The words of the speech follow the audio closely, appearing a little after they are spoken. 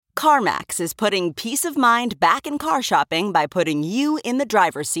CarMax is putting peace of mind back in car shopping by putting you in the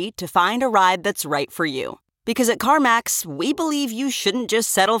driver's seat to find a ride that's right for you. Because at CarMax, we believe you shouldn't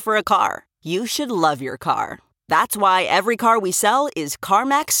just settle for a car. You should love your car. That's why every car we sell is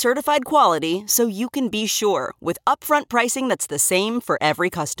CarMax certified quality, so you can be sure with upfront pricing that's the same for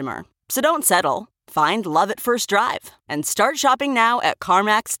every customer. So don't settle. Find love at first drive and start shopping now at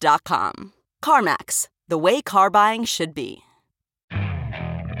CarMax.com. CarMax, the way car buying should be.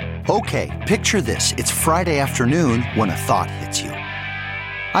 Okay, picture this. It's Friday afternoon when a thought hits you.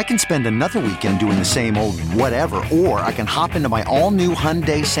 I can spend another weekend doing the same old whatever, or I can hop into my all-new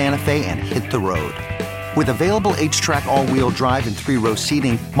Hyundai Santa Fe and hit the road. With available H-Track all-wheel drive and 3-row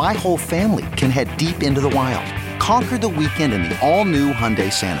seating, my whole family can head deep into the wild. Conquer the weekend in the all-new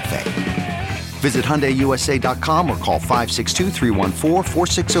Hyundai Santa Fe. Visit HyundaiUSA.com or call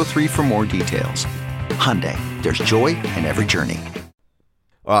 562-314-4603 for more details. Hyundai, there's joy in every journey.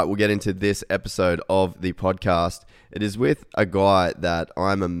 All right, we'll get into this episode of the podcast. It is with a guy that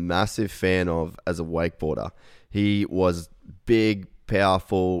I'm a massive fan of as a wakeboarder. He was big,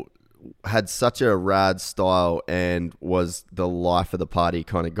 powerful, had such a rad style, and was the life of the party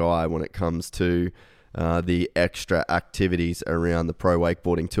kind of guy when it comes to the extra activities around the pro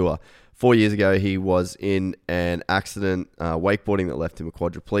wakeboarding tour. 4 years ago, he was in an accident wakeboarding that left him a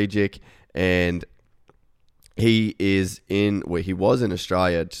quadriplegic, and he was in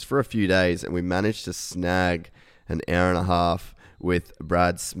Australia just for a few days, and we managed to snag an hour and a half with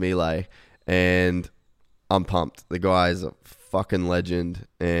Brad Smeele, and I'm pumped. The guy is a fucking legend,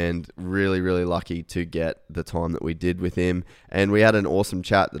 and really, really lucky to get the time that we did with him. And we had an awesome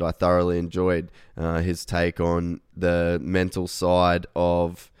chat that I thoroughly enjoyed. His take on the mental side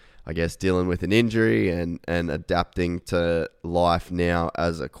of, I guess, dealing with an injury and adapting to life now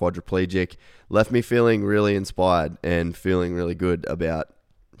as a quadriplegic left me feeling really inspired and feeling really good about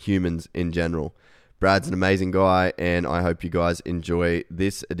humans in general. Brad's an amazing guy, and I hope you guys enjoy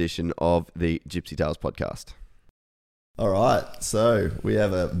this edition of the Gypsy Tales podcast. All right, so we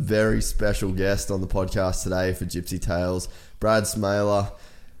have a very special guest on the podcast today for Gypsy Tales, Brad Smeele.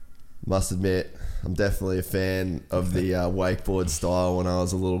 Must admit, I'm definitely a fan of the wakeboard style when I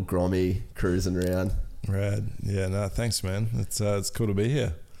was a little grommy cruising around. Rad. Yeah, no, thanks, man. It's cool to be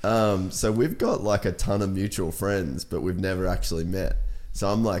here. So we've got like a ton of mutual friends, but we've never actually met. So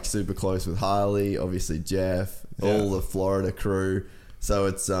I'm like super close with Harley, obviously Jeff, all the Florida crew. So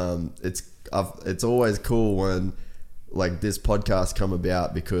it's always cool when like this podcast come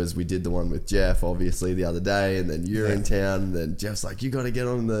about, because we did the one with Jeff obviously the other day, and then you're in town, and then Jeff's like, you got to get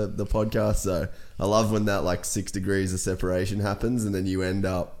on the podcast. So I love when that like 6 degrees of separation happens, and then you end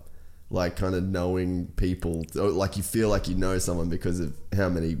up like kind of knowing people, or like you feel like you know someone because of how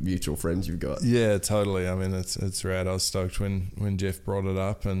many mutual friends you've got. Yeah, totally. I mean, it's rad. I was stoked when Jeff brought it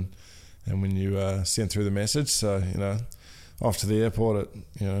up, and when you sent through the message. So, off to the airport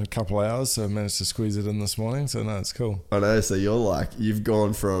at a couple of hours, so I managed to squeeze it in this morning. So no, it's cool. I know. So you've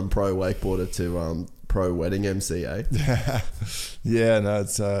gone from pro wakeboarder to pro wedding MC, eh? Yeah, no,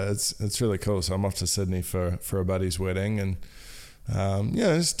 it's really cool. So I'm off to Sydney for a buddy's wedding, and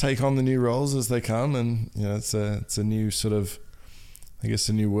just take on the new roles as they come, and it's a new sort of, I guess,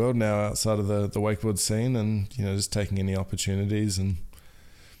 a new world now outside of the wakeboard scene, and just taking any opportunities. And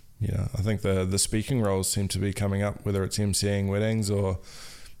I think the speaking roles seem to be coming up, whether it's emceeing weddings or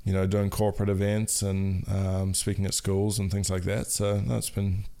doing corporate events and speaking at schools and things like that. So no, it's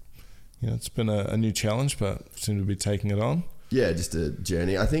been a new challenge, but seem to be taking it on. Yeah, just a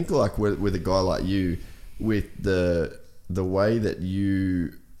journey. I think like with a guy like you, with the way that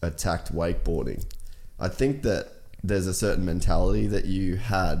you attacked wakeboarding, I think that there's a certain mentality that you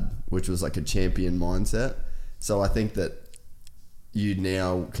had, which was like a champion mindset. So I think that you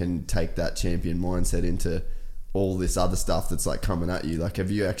now can take that champion mindset into all this other stuff that's like coming at you. Like,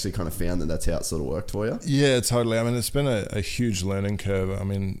 have you actually kind of found that that's how it sort of worked for you? Yeah, totally. I mean, it's been a huge learning curve. I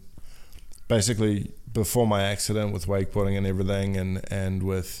mean, basically before my accident with wakeboarding and everything, and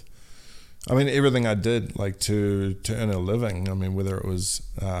with, I mean, everything I did like to earn a living. I mean, whether it was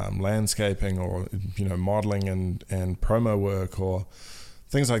landscaping or modeling and promo work or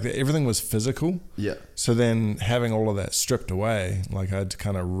things like that, everything was physical. Yeah. So then having all of that stripped away, like I had to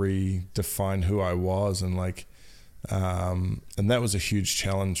kind of redefine who I was, and like, and that was a huge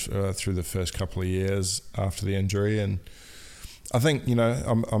challenge through the first couple of years after the injury. And I think,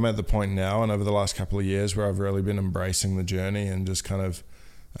 I'm at the point now, and over the last couple of years, where I've really been embracing the journey and just kind of,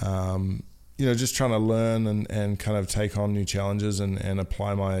 just trying to learn and kind of take on new challenges and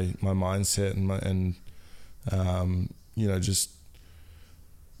apply my mindset and just,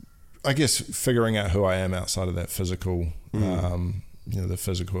 I guess, figuring out who I am outside of that physical the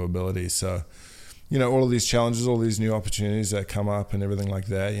physical ability. So, all of these challenges, all these new opportunities that come up and everything like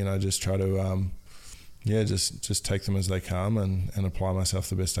that, just try to, just take them as they come and apply myself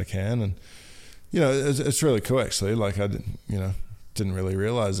the best I can. And, it's really cool actually. Like I didn't really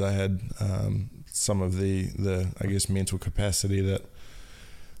realize I had some of the I guess mental capacity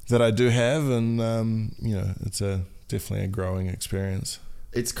that I do have, and it's definitely a growing experience.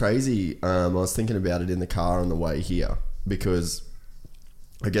 It's crazy. I was thinking about it in the car on the way here, because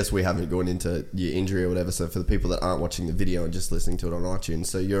I guess we haven't gone into your injury or whatever. So for the people that aren't watching the video and just listening to it on iTunes,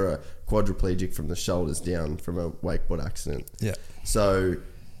 so you're a quadriplegic from the shoulders down from a wakeboard accident. Yeah. So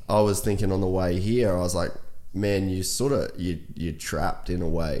I was thinking on the way here, I was like, man, you're trapped in a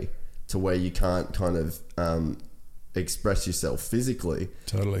way to where you can't kind of express yourself physically.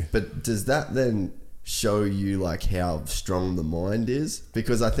 Totally. But does that then show you like how strong the mind is?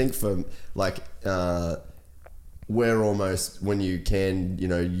 Because I think for like we're almost, when you can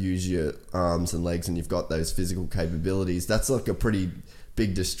use your arms and legs and you've got those physical capabilities, that's like a pretty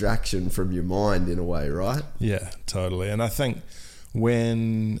big distraction from your mind in a way, right? Yeah, totally. And I think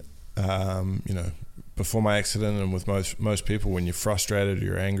when before my accident, and with most people, when you're frustrated or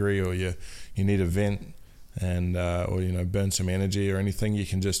you're angry or you need a vent and or burn some energy or anything, you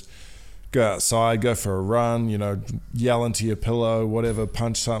can just go outside, go for a run, yell into your pillow, whatever,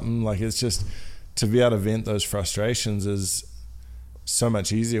 punch something. Like, it's just, to be able to vent those frustrations is so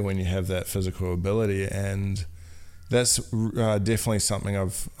much easier when you have that physical ability. And that's definitely something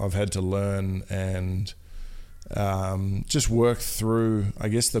I've had to learn and just work through, I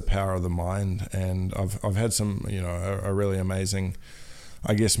guess, the power of the mind. And I've had some, a really amazing,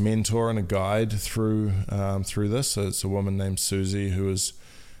 I guess, mentor and a guide through this. So it's a woman named Susie who was,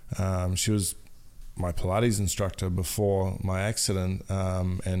 she was my Pilates instructor before my accident,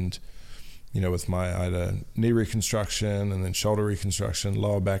 and with I had a knee reconstruction and then shoulder reconstruction,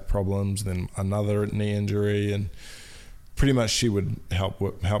 lower back problems, then another knee injury, and pretty much she would help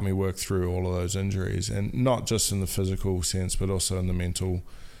me work through all of those injuries, and not just in the physical sense, but also in the mental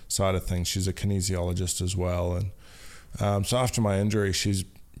side of things. She's a kinesiologist as well, and so after my injury, she's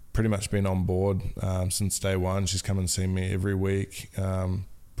pretty much been on board since day one. She's come and seen me every week,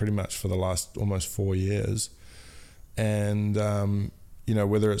 pretty much for the last almost 4 years, and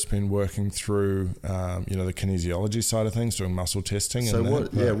whether it's been working through the kinesiology side of things, doing muscle testing. So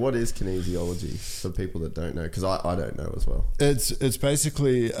what is kinesiology for people that don't know? Because I don't know as well. It's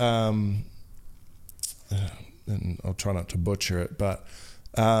basically, and I'll try not to butcher it, but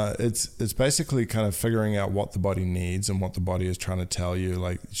it's basically kind of figuring out what the body needs and what the body is trying to tell you.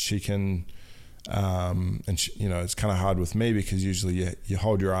 Like, she can, and she, it's kind of hard with me because usually you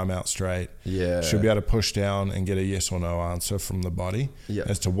hold your arm out straight. Yeah. She'll be able to push down and get a yes or no answer from the body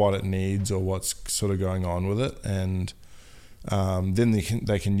as to what it needs or what's sort of going on with it, and then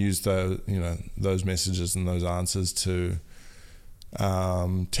they can use those messages and those answers to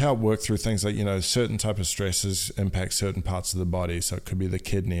help work through things like, certain type of stresses impact certain parts of the body. So it could be the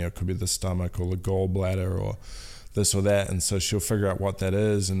kidney, or it could be the stomach, or the gallbladder, or this or that. And so she'll figure out what that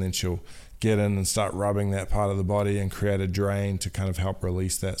is, and then she'll get in and start rubbing that part of the body and create a drain to kind of help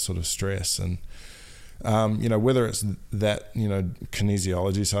release that sort of stress. And whether it's that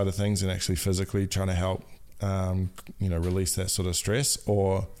kinesiology side of things and actually physically trying to help release that sort of stress,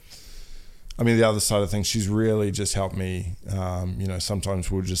 or the other side of things, she's really just helped me. Sometimes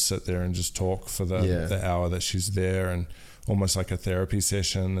we'll just sit there and just talk for the hour that she's there, and almost like a therapy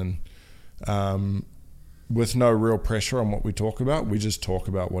session, and with no real pressure on what we talk about. We just talk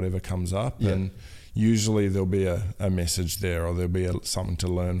about whatever comes up, and usually there'll be a message there, or there'll be something to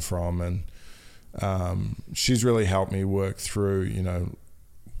learn from. And she's really helped me work through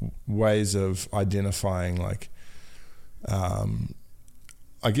ways of identifying, like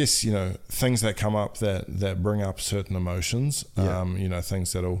I guess things that come up that bring up certain emotions,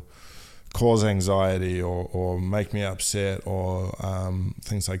 things that'll cause anxiety or make me upset, or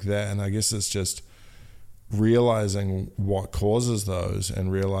things like that. And I guess it's just realizing what causes those,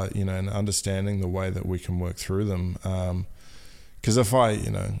 and and understanding the way that we can work through them. Because if I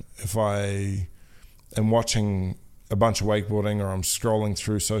am watching a bunch of wakeboarding, or I'm scrolling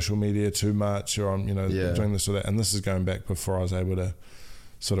through social media too much, or I'm doing this or that, and this is going back before I was able to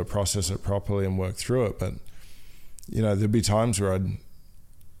sort of process it properly and work through it. But there'd be times where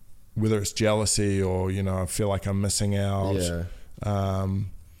whether it's jealousy or I feel like I'm missing out,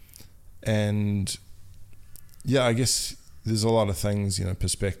 and I guess there's a lot of things,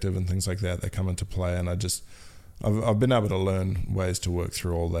 perspective and things like that come into play, and I've been able to learn ways to work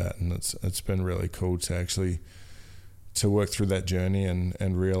through all that, and it's been really cool to actually work through that journey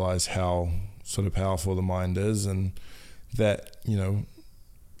and realize how sort of powerful the mind is, and that,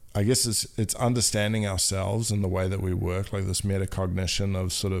 I guess it's understanding ourselves and the way that we work, like this metacognition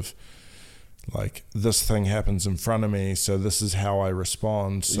of sort of like, this thing happens in front of me, so this is how I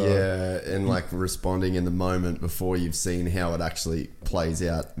respond. So and like responding in the moment before you've seen how it actually plays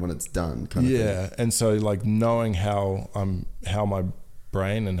out when it's done, kind of thing. And so like knowing how my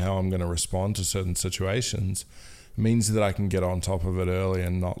brain and how I'm going to respond to certain situations means that I can get on top of it early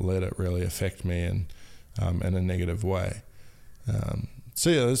and not let it really affect me in a negative way. So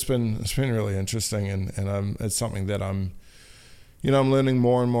yeah, it's been really interesting, and it's something that I'm learning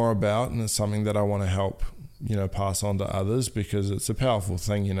more and more about, and it's something that I want to help, pass on to others, because it's a powerful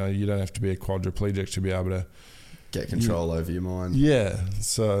thing. You don't have to be a quadriplegic to be able to get control over your mind. Yeah.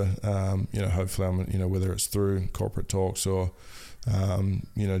 So, hopefully I'm, whether it's through corporate talks or,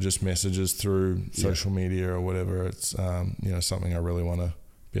 just messages through social media or whatever, it's, something I really want to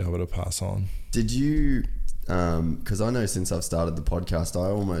be able to pass on. Did you, because I know since I've started the podcast, I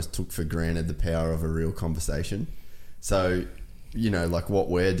almost took for granted the power of a real conversation. So, like what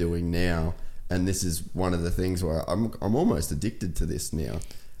we're doing now, and this is one of the things where I'm almost addicted to this now,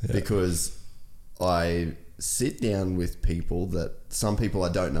 because I sit down with people that, some people I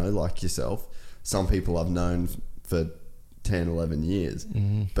don't know, like yourself, some people I've known for 10, 11 years.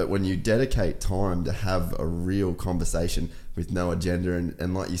 Mm-hmm. But when you dedicate time to have a real conversation with no agenda,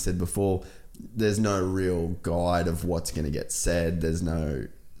 and like you said before, there's no real guide of what's going to get said. There's no,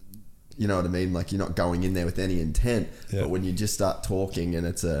 you know what I mean? Like, you're not going in there with any intent, but when you just start talking, and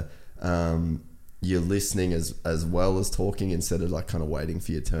it's you're listening as well as talking, instead of like kind of waiting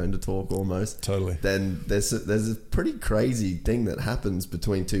for your turn to talk almost. Totally. Then there's a pretty crazy thing that happens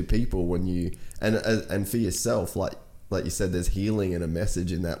between two people when you, and for yourself, like you said, there's healing and a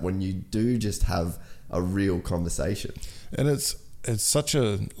message in that when you do just have a real conversation. And it's such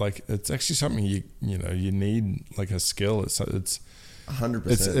a, like, it's actually something you need, like a skill. It's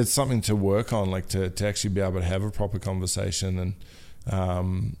 100%. It's something to work on, like to actually be able to have a proper conversation,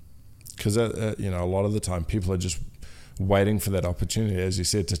 and because a lot of the time people are just waiting for that opportunity, as you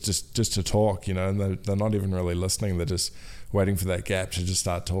said, to just to talk, and they're not even really listening. They're just waiting for that gap to just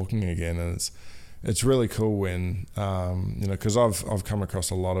start talking again, and it's really cool when because I've come across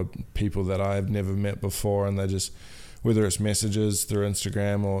a lot of people that I've never met before, and they just, whether it's messages through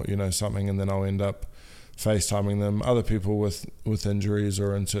Instagram or something, and then I'll end up FaceTiming them, other people with injuries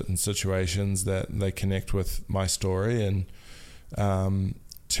or in certain situations that they connect with my story, and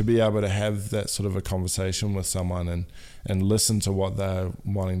to be able to have that sort of a conversation with someone and listen to what they're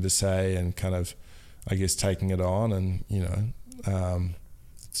wanting to say, and kind of, I guess, taking it on, and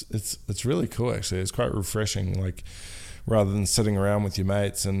it's really cool actually. It's quite refreshing, like, rather than sitting around with your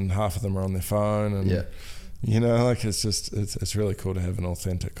mates and half of them are on their phone, and like, it's really cool to have an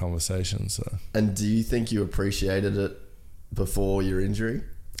authentic conversation. So. And do you think you appreciated it before your injury?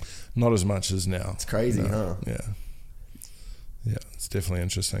 Not as much as now. It's crazy, huh? Yeah, it's definitely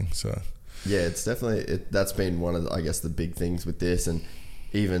interesting. So yeah, it's definitely that's been one of the, I guess, the big things with this, and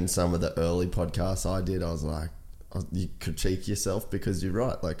even some of the early podcasts I did, I was like, you critique yourself, because you're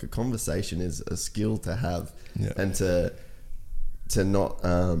right. Like, a conversation is a skill to have, and to not.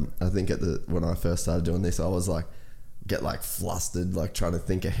 I think when I first started doing this, I was like, get like flustered, like trying to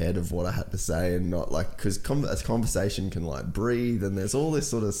think ahead of what I had to say, and not like, because a conversation can like breathe, and there's all this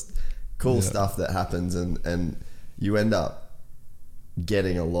sort of cool stuff that happens, and you end up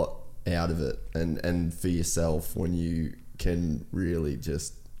getting a lot out of it, and for yourself, when you can really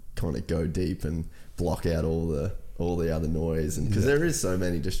just kind of go deep and block out all the other noise, and because there is so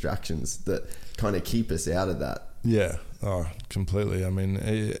many distractions that kind of keep us out of that. Completely. I mean,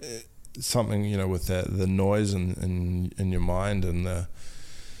 something, with the noise in your mind, and the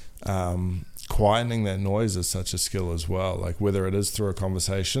quietening that noise is such a skill as well, like whether it is through a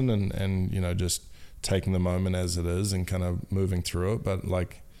conversation and just taking the moment as it is and kind of moving through it. But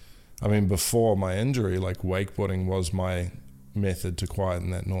like, I mean, before my injury, like, wakeboarding was my method to quieten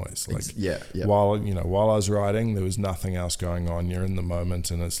that noise. Like, while I was riding, there was nothing else going on. You're in the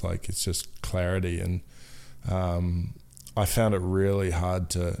moment, and it's like, it's just clarity. And I found it really hard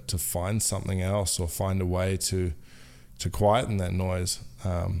to find something else, or find a way to quieten that noise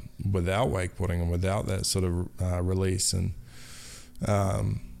without wakeboarding and without that sort of release. And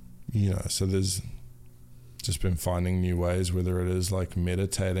so there's just been finding new ways, whether it is like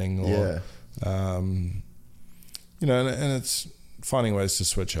meditating or and it's finding ways to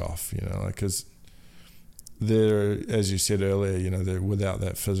switch off, like, because there, as you said earlier, there, without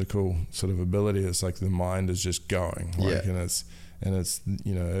that physical sort of ability, it's like the mind is just going, like, and it's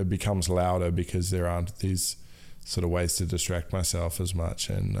it becomes louder because there aren't these sort of ways to distract myself as much.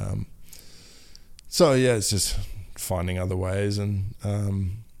 And it's just finding other ways and,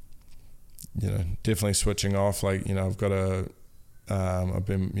 definitely switching off. Like, I've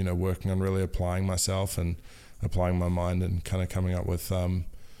been, working on really applying myself and applying my mind and kind of coming up with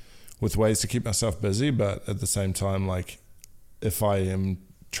ways to keep myself busy. But at the same time, like, if I am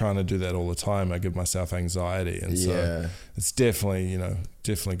trying to do that all the time, I give myself anxiety. And so it's definitely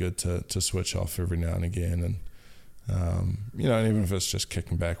good to switch off every now and again. And, and even if it's just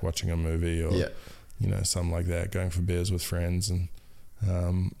kicking back, watching a movie or, something like that, going for beers with friends. And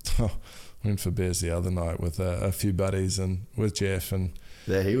went for beers the other night with a few buddies and with Jeff. And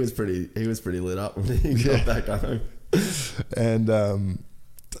yeah, he was pretty lit up when he got back home. And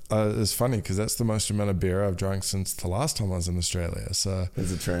it's funny because that's the most amount of beer I've drunk since the last time I was in Australia. So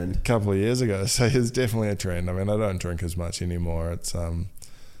it's a trend. A couple of years ago. So it's definitely a trend. I mean, I don't drink as much anymore.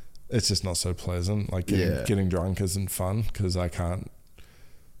 It's just not so pleasant. Like getting drunk isn't fun because I can't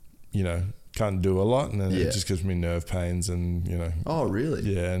do a lot, and then it just gives me nerve pains and Oh, really?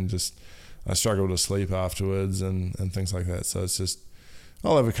 Yeah, and just I struggle to sleep afterwards and things like that. So it's just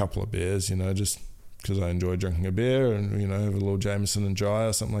I'll have a couple of beers, just because I enjoy drinking a beer and, have a little Jameson and dry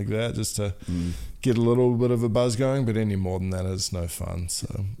or something like that just to get a little bit of a buzz going. But any more than that is no fun.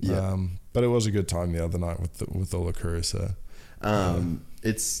 So, but it was a good time the other night with all the crew. So,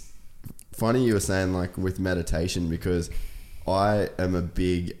 it's funny you were saying like with meditation because I am a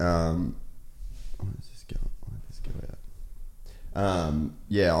big, I'm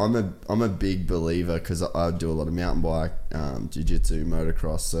a big believer because I do a lot of mountain bike, jiu-jitsu,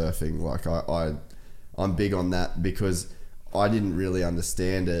 motocross, surfing. Like I'm big on that because I didn't really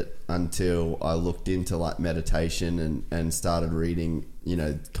understand it until I looked into like meditation and started reading,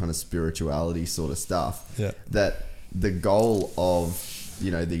 kind of spirituality sort of stuff. Yeah. That the goal of,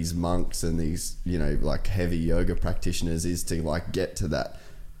 these monks and these, like heavy yoga practitioners is to like get to that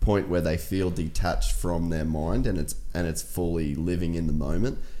point where they feel detached from their mind and it's fully living in the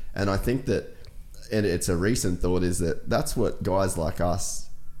moment. And I think that, and it's a recent thought, is that that's what guys like us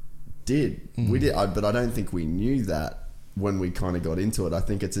did. We did, but I don't think we knew that when we kind of got into it. I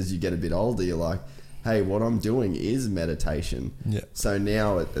think it's as you get a bit older, you're like, hey, what I'm doing is meditation. Yeah. So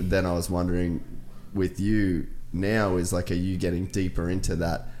now, then I was wondering with you now is like, are you getting deeper into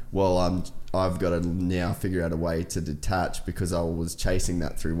that? Well, I've got to now figure out a way to detach because I was chasing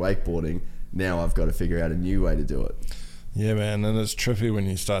that through wakeboarding. Now I've got to figure out a new way to do it. Yeah, man. And it's trippy when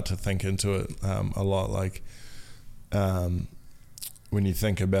you start to think into it a lot. Like, when you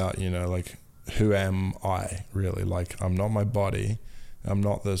think about, like, who am I really? Like, I'm not my body. I'm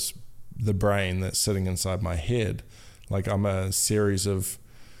not the brain that's sitting inside my head. Like, I'm a series of,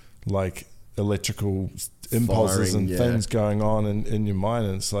 like, electrical impulses and things going on in your mind.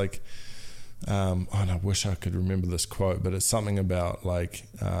 And it's like, and I wish I could remember this quote, but it's something about, like,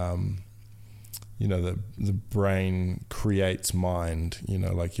 the brain creates mind.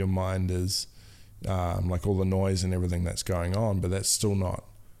 Like, your mind is... like all the noise and everything that's going on, but that's still not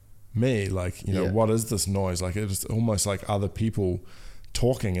me. Like, what is this noise? Like, it's almost like other people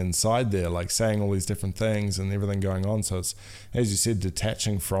talking inside there, like saying all these different things and everything going on. So it's, as you said,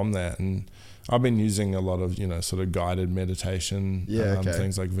 detaching from that. And I've been using a lot of, sort of guided meditation,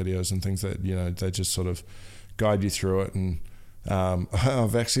 things like videos and things that, they just sort of guide you through it. And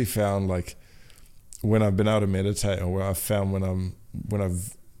I've actually found, like, when I've been able to meditate, or where I've found when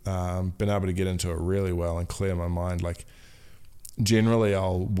I've been able to get into it really well and clear my mind, like, generally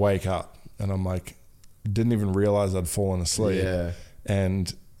I'll wake up and I'm like, didn't even realize I'd fallen asleep. Yeah.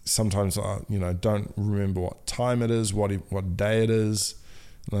 And sometimes I, don't remember what time it is, what day it is.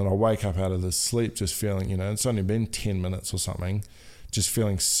 And then I'll wake up out of this sleep just feeling, it's only been 10 minutes or something, just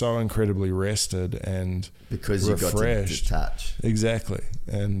feeling so incredibly rested and because refreshed. You got to detach. Exactly.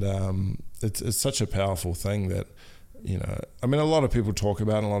 And it's such a powerful thing that, I mean, a lot of people talk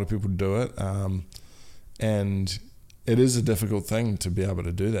about it, and a lot of people do it. And it is a difficult thing to be able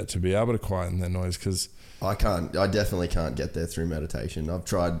to do that, to be able to quieten that noise, because I definitely can't get there through meditation. I've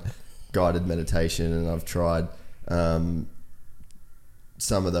tried guided meditation and I've tried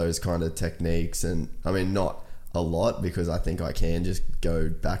some of those kind of techniques, and I mean, not a lot, because I think I can just go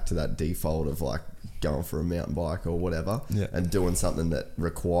back to that default of like going for a mountain bike or whatever, and doing something that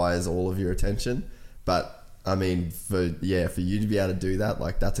requires all of your attention. But I mean, for you to be able to do that,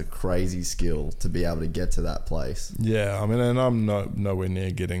 like, that's a crazy skill to be able to get to that place. Yeah, I mean, and I'm nowhere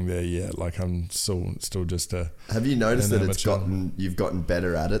near getting there yet. Like, I'm still just a... Have you noticed that you've gotten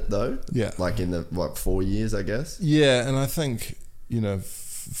better at it though? Yeah. Like in the 4 years, I guess? Yeah, and I think,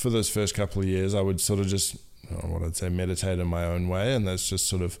 for those first couple of years, I would sort of just, what I'd say, meditate in my own way. And that's just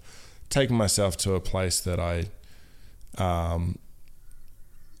sort of taking myself to a place that I...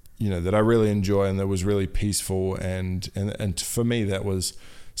 that I really enjoy and that was really peaceful. And for me, that was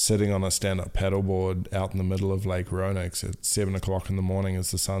sitting on a stand-up paddleboard out in the middle of Lake Roanoke at 7 o'clock in the morning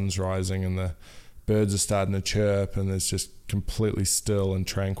as the sun's rising and the birds are starting to chirp and it's just completely still and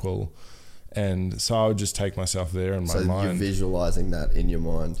tranquil. And so I would just take myself there in my mind. So you're visualizing that in your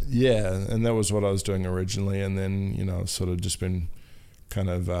mind. Yeah, and that was what I was doing originally. And then, I've sort of just been kind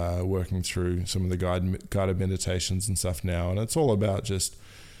of working through some of the guided meditations and stuff now. And it's all about just,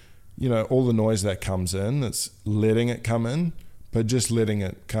 all the noise that comes in, it's letting it come in, but just letting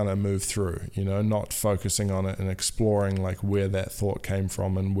it kind of move through, not focusing on it and exploring like where that thought came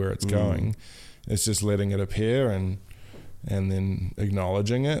from and where it's going. It's just letting it appear and then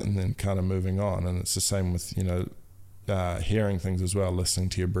acknowledging it and then kind of moving on. And it's the same with, hearing things as well, listening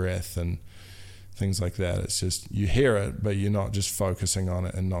to your breath and things like that. It's just, you hear it, but you're not just focusing on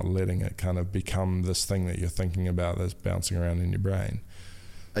it and not letting it kind of become this thing that you're thinking about that's bouncing around in your brain.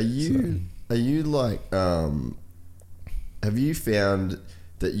 Are you like, have you found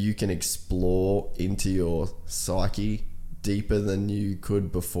that you can explore into your psyche deeper than you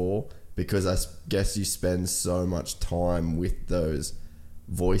could before? Because I guess you spend so much time with those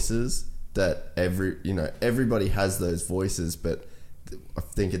voices that everybody has those voices, but I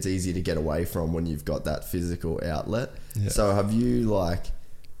think it's easy to get away from when you've got that physical outlet. Yeah. So have you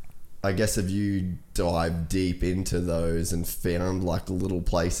dived deep into those and found like little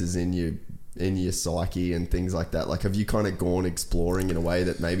places in your psyche and things like that? Like, have you kind of gone exploring in a way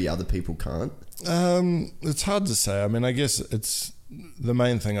that maybe other people can't? It's hard to say. I mean, I guess it's the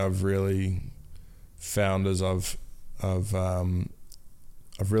main thing I've really found is I've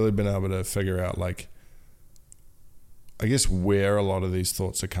really been able to figure out, like, I guess where a lot of these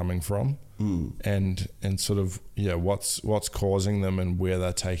thoughts are coming from, and sort of what's causing them and where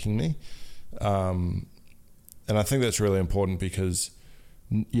they're taking me, and I think that's really important because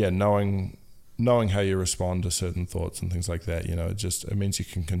knowing how you respond to certain thoughts and things like that, it means you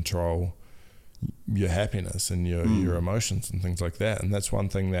can control your happiness and your emotions and things like that. And that's one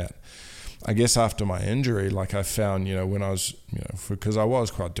thing that I guess after my injury, like I found, when I was, because I was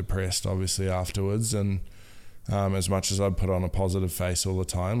quite depressed obviously afterwards, and as much as I'd put on a positive face all the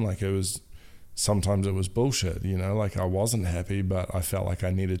time, like sometimes it was bullshit, like I wasn't happy, but I felt like I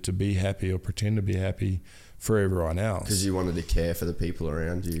needed to be happy or pretend to be happy for everyone else. Because you wanted to care for the people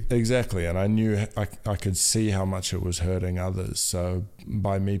around you. Exactly. And I knew I could see how much it was hurting others. So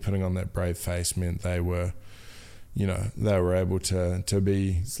by me putting on that brave face meant they were able to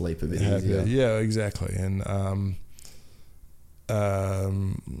be... Sleep a bit happier. easier. Yeah, exactly. And where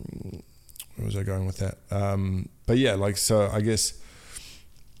was I going with that? But yeah, like, so I guess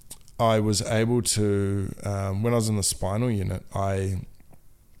I was able to, when I was in the spinal unit,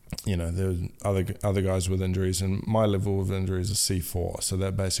 there were other guys with injuries, and my level of injury is a C4, so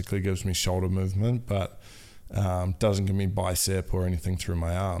that basically gives me shoulder movement, but doesn't give me bicep or anything through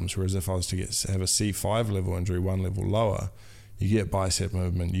my arms. Whereas if I was to have a C5 level injury, one level lower, you get bicep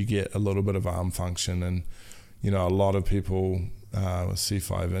movement, you get a little bit of arm function, and a lot of people with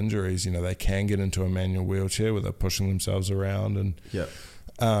C5 injuries, they can get into a manual wheelchair where they're pushing themselves around and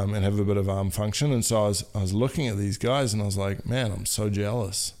have a bit of arm function. And so I was looking at these guys and I was like, man, I'm so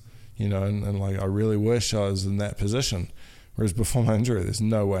jealous, and like I really wish I was in that position. Whereas before my injury, there's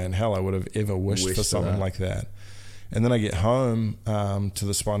no way in hell I would have ever wished for something like that. And then I get home to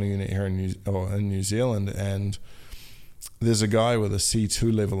the spinal unit here in New Zealand, and there's a guy with a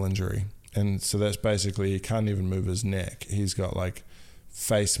C2 level injury. And so that's basically, he can't even move his neck. He's got like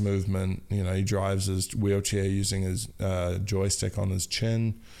face movement, he drives his wheelchair using his joystick on his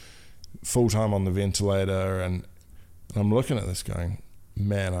chin, full time on the ventilator. And I'm looking at this going,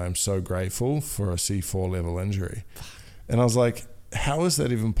 man, I am so grateful for a C4 level injury. And I was like, how is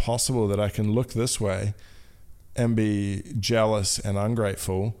that even possible that I can look this way and be jealous and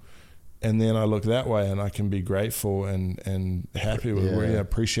ungrateful, and then I look that way and I can be grateful and happy with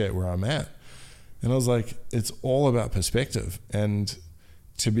appreciate where I'm at. And I was like, it's all about perspective, and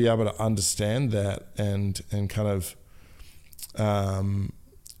to be able to understand that and kind of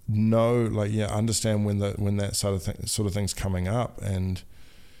understand when that sort of thing's coming up. And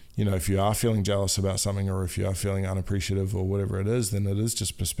if you are feeling jealous about something, or if you are feeling unappreciative or whatever it is, then it is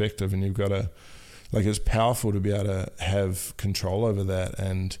just perspective, and you've got to, like, it's powerful to be able to have control over that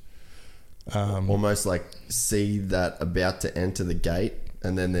and almost like see that about to enter the gate,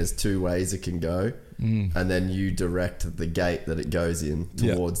 and then there's two ways it can go, and then you direct the gate that it goes in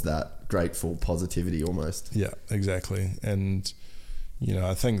towards that grateful positivity almost. Yeah, exactly. And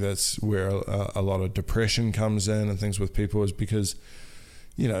I think that's where a lot of depression comes in and things with people, is because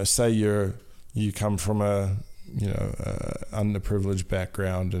say you come from a underprivileged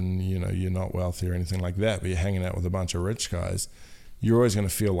background and, you're not wealthy or anything like that, but you're hanging out with a bunch of rich guys, you're always going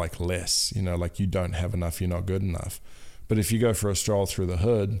to feel like less, like you don't have enough, you're not good enough. But if you go for a stroll through the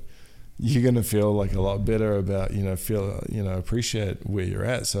hood, you're going to feel like a lot better about, appreciate where you're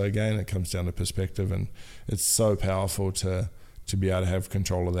at. So again, it comes down to perspective, and it's so powerful to be able to have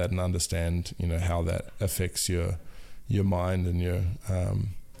control of that and understand, how that affects your mind and your,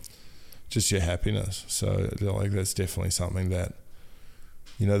 just your happiness. So like that's definitely something that,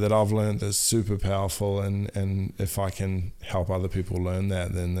 that I've learned that's super powerful, and if I can help other people learn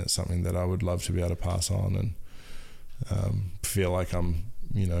that, then that's something that I would love to be able to pass on and feel like I'm,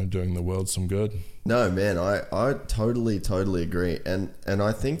 doing the world some good. No, man, I totally agree. And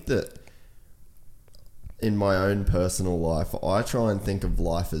I think that in my own personal life, I try and think of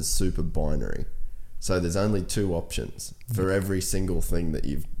life as super binary. So there's only two options for every single thing that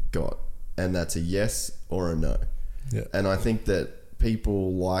you've got, and that's a yes or a no. Yeah. And I think that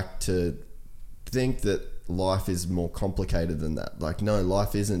people like to think that life is more complicated than that. Like, no,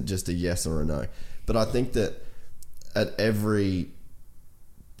 life isn't just a yes or a no. But I think that at everything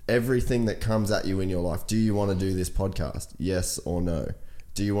that comes at you in your life, do you want to do this podcast? Yes or no?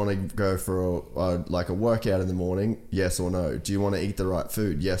 Do you want to go for a workout in the morning? Yes or no? Do you want to eat the right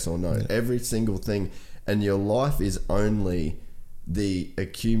food? Yes or no? Yeah. Every single thing. And your life is only the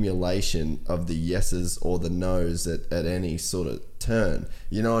accumulation of the yeses or the nos at any sort of turn.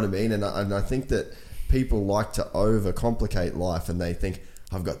 You know what I mean? And I think that people like to overcomplicate life, and they think,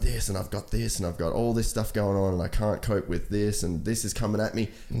 I've got this and I've got this and I've got all this stuff going on and I can't cope with this and this is coming at me.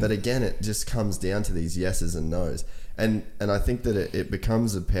 But again, it just comes down to these yeses and nos. And I think that it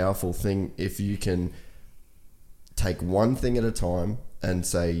becomes a powerful thing if you can take one thing at a time and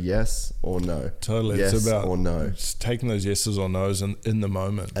say yes or no. Totally. Yes it's about or no. Just taking those yeses or nos in the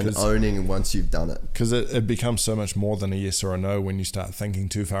moment. And owning once you've done it. Because it becomes so much more than a yes or a no when you start thinking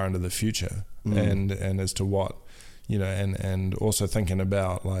too far into the future and as to what, and also thinking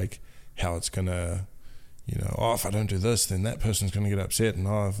about like how it's going to, if I don't do this, then that person's going to get upset and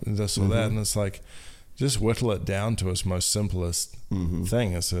this or that. And it's like, just whittle it down to its most simplest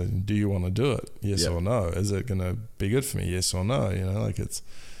thing. It's do you want to do it? Yes or no? Is it going to be good for me? Yes or no?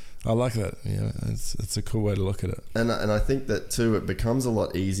 I like that. It's a cool way to look at it. And I think that too, it becomes a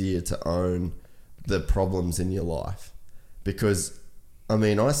lot easier to own the problems in your life, because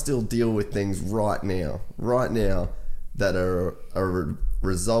I still deal with things right now that are a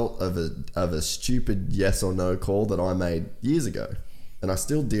result of a stupid yes or no call that I made years ago. And I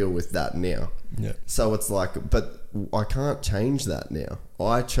still deal with that now. Yeah. So it's like, but I can't change that now.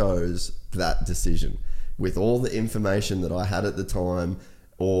 I chose that decision with all the information that I had at the time,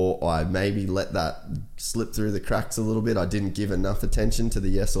 or I maybe let that slip through the cracks a little bit. I didn't give enough attention to the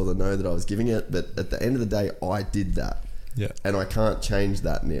yes or the no that I was giving it. But at the end of the day, I did that. Yeah. And I can't change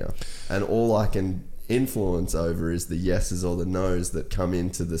that now. And all I can influence over is the yeses or the nos that come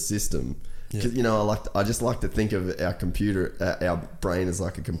into the system. Because I just like to think of our brain as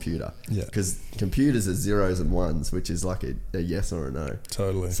like a computer. Yeah. Because computers are zeros and ones, which is like a yes or a no.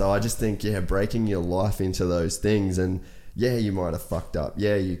 Totally. So I just think, breaking your life into those things, and you might have fucked up.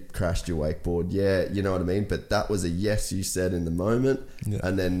 You crashed your wakeboard. You know what I mean? But that was a yes you said in the moment,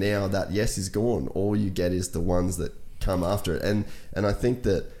 and then now that yes is gone. All you get is the ones that come after it. And I think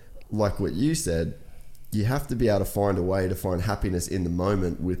that, like what you said, you have to be able to find a way to find happiness in the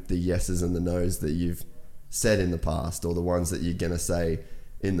moment with the yeses and the nos that you've said in the past, or the ones that you're going to say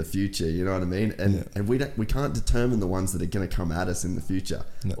in the future. You know what I mean? And we can't determine the ones that are going to come at us in the future.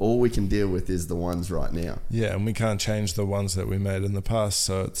 No. All we can deal with is the ones right now. Yeah, and we can't change the ones that we made in the past.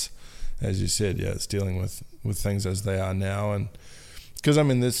 So it's, as you said, it's dealing with things as they are now. And because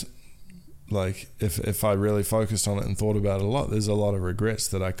this, like, if I really focused on it and thought about it a lot, there's a lot of regrets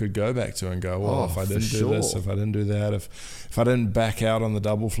that I could go back to and go, if I didn't do this, if I didn't do that, if I didn't back out on the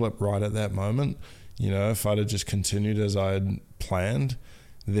double flip right at that moment, if I'd have just continued as I had planned,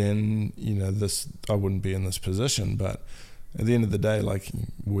 then, I wouldn't be in this position. But at the end of the day, like,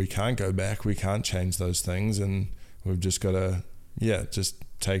 we can't go back, we can't change those things, and we've just got to, just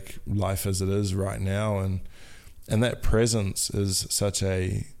take life as it is right now. And that presence is such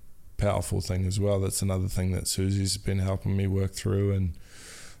a powerful thing as well. That's another thing that Susie's been helping me work through,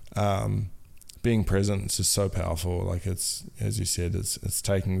 and being present is just so powerful. Like, it's, as you said, it's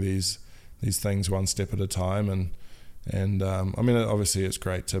taking these things one step at a time, and obviously it's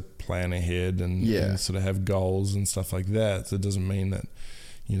great to plan ahead and sort of have goals and stuff like that. So it doesn't mean that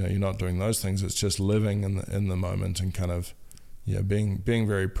you're not doing those things. It's just living in the moment and kind of being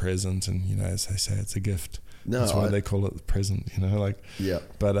very present, and as they say, it's a gift. No, that's why they call it the present,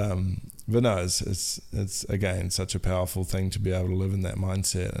 But no, it's again such a powerful thing to be able to live in that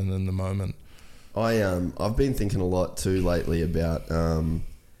mindset and in the moment. I've been thinking a lot too lately about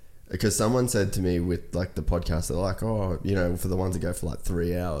because someone said to me with like the podcast, they're like, oh, you know, for the ones that go for like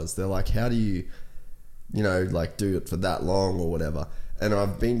 3 hours, they're like, how do you know, like do it for that long or whatever? And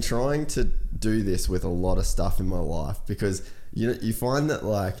I've been trying to do this with a lot of stuff in my life, because you find that,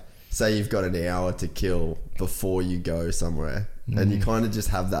 like, say you've got an hour to kill before you go somewhere, and you kind of just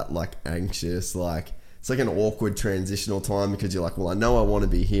have that like anxious, like, it's like an awkward transitional time, because you're like, well, I know I want to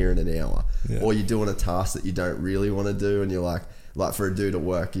be here in an hour, or you're doing a task that you don't really want to do, and you're like for a dude at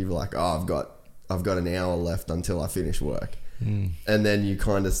work, you're like, oh, I've got an hour left until I finish work. And then you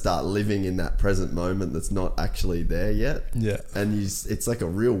kind of start living in that present moment that's not actually there yet. Yeah. And it's like a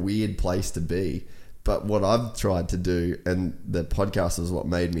real weird place to be. But what I've tried to do, and the podcast is what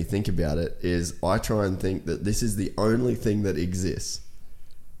made me think about it, is I try and think that this is the only thing that exists.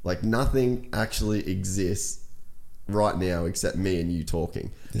 Like, nothing actually exists right now except me and you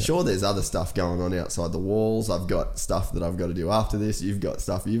talking. Yeah. Sure, there's other stuff going on outside the walls. I've got stuff that I've got to do after this. You've got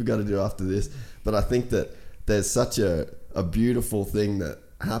stuff you've got to do after this. But I think that there's such a beautiful thing that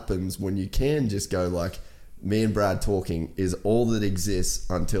happens when you can just go like, me and Brad talking is all that exists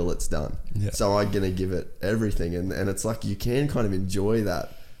until it's done. Yeah. So I'm going to give it everything. And it's like, you can kind of enjoy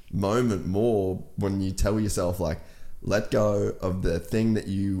that moment more when you tell yourself, like, let go of the thing that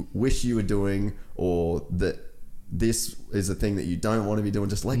you wish you were doing, or that this is a thing that you don't want to be doing.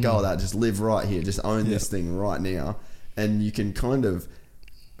 Just let go of that. Just live right here. Just own this thing right now. And you can kind of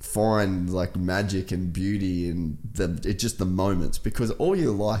find like magic and beauty in it's just the moments, because all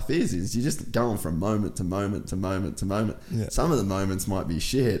your life is you're just going from moment to moment to moment to moment. Yeah. Some of the moments might be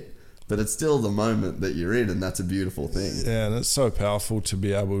shit, but it's still the moment that you're in, and that's a beautiful thing. Yeah, and it's so powerful to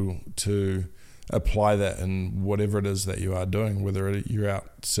be able to apply that in whatever it is that you are doing, whether you're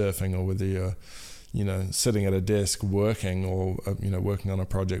out surfing or whether you're, you know, sitting at a desk working, or, you know, working on a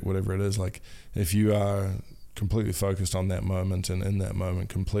project, whatever it is. Like, if you are completely focused on that moment and in that moment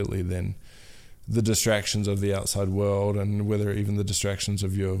completely, then the distractions of the outside world, and whether even the distractions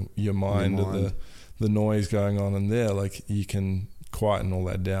of your mind or the noise going on in there, like, you can quieten all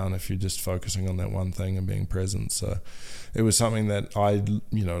that down if you're just focusing on that one thing and being present. So it was something that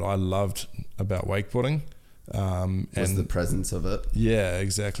I loved about wakeboarding. And the presence of it. Yeah,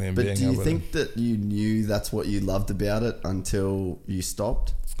 exactly. And but do you think that you knew that's what you loved about it until you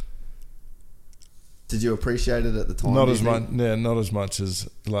stopped? Did you appreciate it at the time? Not as much. Yeah, not as much as,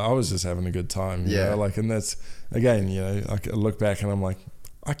 like, I was just having a good time. You know? Like, and that's, again, you know, I look back and I'm like,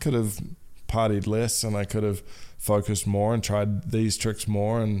 I could have partied less, and I could have focused more and tried these tricks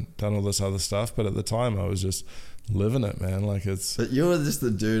more and done all this other stuff. But at the time, I was just living it, man. Like, it's. But you're just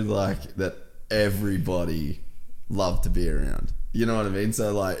the dude like that everybody loved to be around. You know what I mean?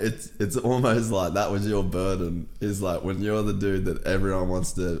 So like, it's almost like that was your burden, is like when you're the dude that everyone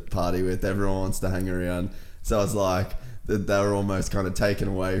wants to party with, everyone wants to hang around. So it's like that they were almost kind of taken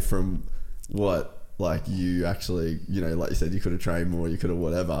away from what, like, you actually, you know, like you said, you could have trained more, you could have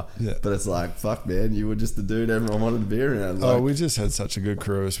whatever. Yeah. But it's like, fuck, man, you were just the dude everyone wanted to be around. Like, we just had such a good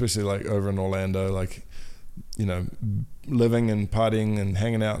crew, especially like over in Orlando, like, you know, living and partying and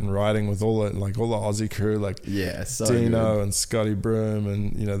hanging out and riding with all the Aussie crew, like so Dino good. And Scotty Broom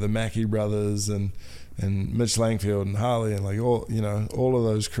and, you know, the Mackey brothers and Mitch Langfield and Harley and like all of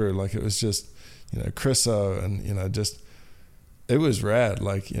those crew. Like, it was just, you know, Chriso and, you know, just, it was rad.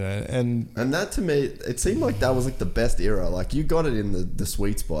 Like, you know, and that to me, it seemed like that was like the best era. Like, you got it in the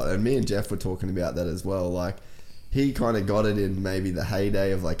sweet spot, and me and Jeff were talking about that as well. Like, he kind of got it in maybe the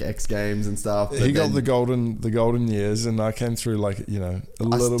heyday of like X Games and stuff. He got the golden years, and I came through like, you know, a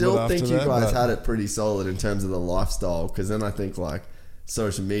little bit after that. I still think you guys had it pretty solid in terms of the lifestyle, because then I think like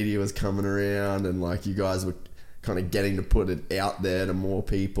social media was coming around, and like you guys were kind of getting to put it out there to more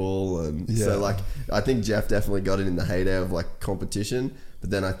people, and so like I think Jeff definitely got it in the heyday of like competition. But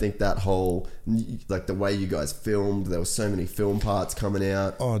then I think that whole, like, the way you guys filmed, there were so many film parts coming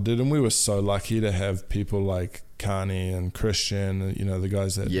out. Oh, dude, and we were so lucky to have people like Carney and Christian, you know, the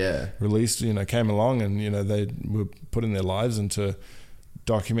guys that released, you know, came along, and, you know, they were putting their lives into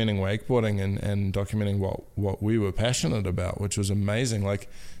documenting wakeboarding and documenting what we were passionate about, which was amazing. Like,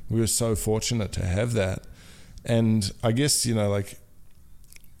 we were so fortunate to have that. And I guess, you know, like,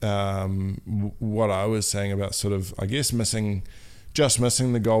 what I was saying about sort of, I guess, missing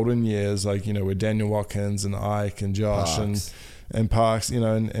the golden years, like, you know, with Daniel Watkins and Ike and Josh and Parks, you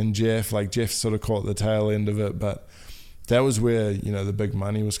know, and Jeff, like, Jeff sort of caught the tail end of it, but that was where, you know, the big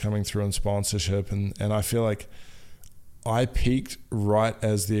money was coming through in sponsorship, and I feel like I peaked right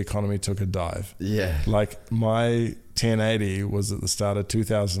as the economy took a dive. Yeah. Like, my 1080 was at the start of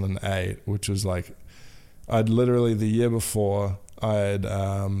 2008, which was like, I'd literally the year before I'd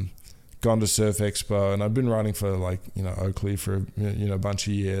gone to Surf Expo, and I'd been riding for like, Oakley for, a bunch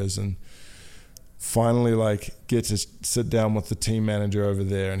of years, and finally like get to sit down with the team manager over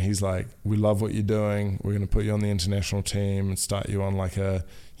there, and he's like, we love what you're doing. We're going to put you on the international team and start you on like a,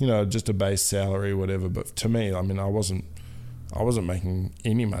 just a base salary, whatever. But to me, I mean, I wasn't making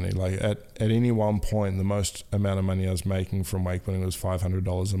any money. Like at any one point, the most amount of money I was making from wakeboarding was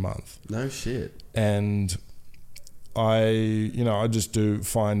 $500 a month. No shit. And I just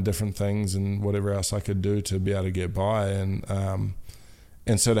find different things and whatever else I could do to be able to get by.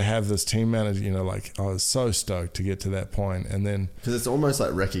 And so to have this team manager, like I was so stoked to get to that point. And then, because it's almost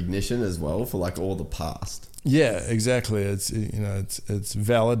like recognition as well for like all the past. Yeah, exactly. It's it's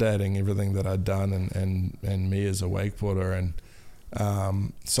validating everything that I'd done and me as a wakeboarder.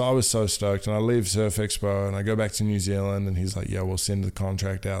 And so I was so stoked. And I leave Surf Expo and I go back to New Zealand, and he's like, yeah, we'll send the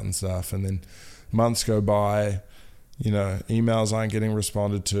contract out and stuff. And then months go by, emails aren't getting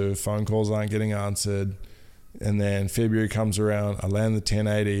responded to, phone calls aren't getting answered. And then February comes around, I land the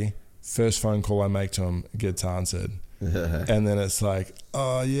 1080, first phone call I make to him gets answered. And then it's like,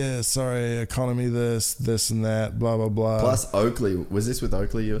 oh yeah, sorry, economy this and that, blah, blah, blah. Plus Oakley, was this with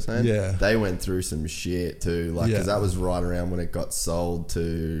Oakley you were saying? Yeah. They went through some shit too, like, because that was right around when it got sold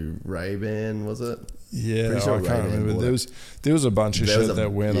to Ray-Ban, was it? Yeah, sure I can't remember. There was a bunch of shit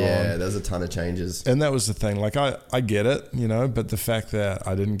that went on. Yeah, there's a ton of changes. And that was the thing, like I get it, but the fact that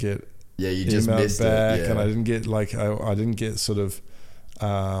I didn't get you just missed back, it, and I didn't get like I didn't get sort of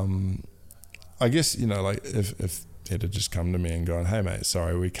I guess like if it had just come to me and gone, hey mate,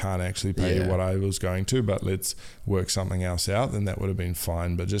 sorry, we can't actually pay you what I was going to, but let's work something else out, then that would have been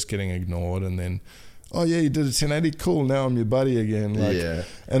fine. But just getting ignored, and then, oh yeah, you did a 1080, cool, now I'm your buddy again. Like,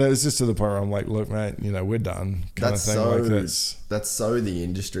 and it was just to the point where I'm like, look mate, we're done, kind of thing. Like that's so the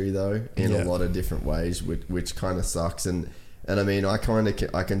industry though, in a lot of different ways, which kind of sucks. And I mean, I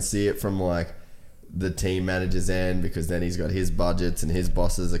can see it from like the team manager's end, because then he's got his budgets and his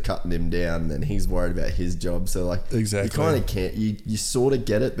bosses are cutting him down, and then he's worried about his job. So like, exactly, you kind of can't, you sort of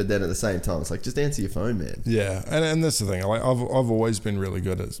get it, but then at the same time, it's like, just answer your phone, man. Yeah, and that's the thing. Like I've always been really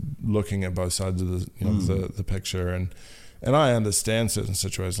good at looking at both sides of the picture, and I understand certain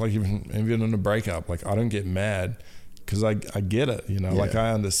situations. Like even in a breakup, like I don't get mad because I get it. Like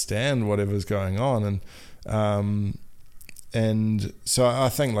I understand whatever's going on, and so I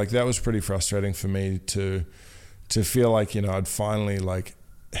think like that was pretty frustrating for me to feel like, I'd finally like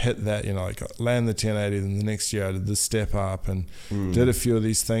hit that, like land the 1080, then the next year I did the step up and did a few of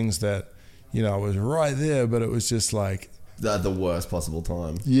these things that, I was right there, but it was just like the worst possible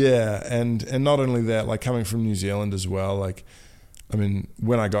time. Yeah. And not only that, like coming from New Zealand as well, like, I mean,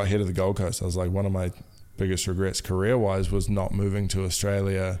 when I got here to the Gold Coast, I was like, one of my biggest regrets career wise was not moving to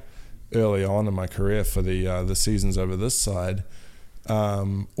Australia early on in my career for the seasons over this side,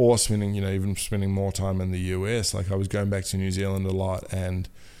 or spending even spending more time in the US. Like I was going back to New Zealand a lot, and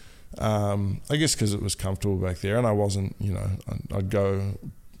I guess because it was comfortable back there, and I wasn't I'd go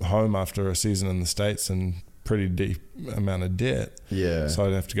home after a season in the States and pretty deep amount of debt, so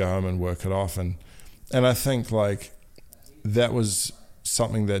I'd have to go home and work it off, and I think like that was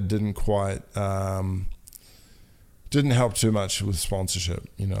something that didn't quite didn't help too much with sponsorship.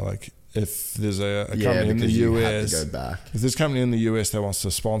 Like if there's a company in the US, if there's a company in the US that wants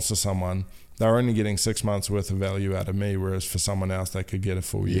to sponsor someone, they're only getting 6 months worth of value out of me, whereas for someone else they could get a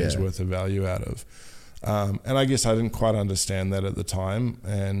full year's worth of value out of. And I guess I didn't quite understand that at the time.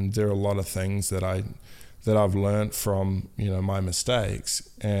 And there are a lot of things that I've learned from my mistakes.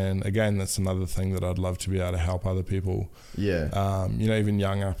 And again, that's another thing that I'd love to be able to help other people. Even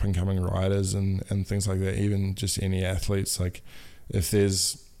young up and coming riders and things like that. Even just any athletes. Like if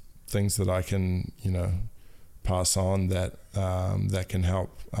there's things that I can pass on that can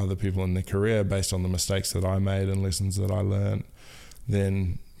help other people in their career based on the mistakes that I made and lessons that I learned,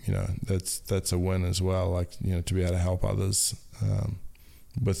 then that's a win as well. Like to be able to help others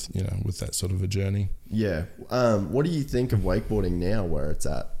with that sort of a journey. What do you think of wakeboarding now, where it's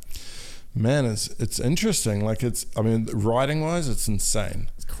at? Man, it's interesting. Like riding wise, it's insane.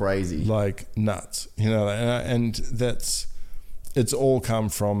 It's crazy. Like nuts. And it's all come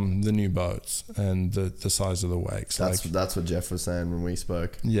from the new boats and the size of the wakes. That's what Jeff was saying when we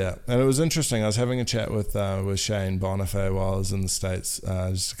spoke. Yeah, and it was interesting. I was having a chat with Shane Bonifay while I was in the States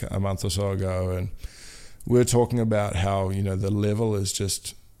just a month or so ago, and we were talking about how the level has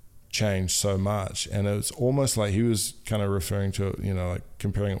just changed so much, and it's almost like he was kind of referring to it, like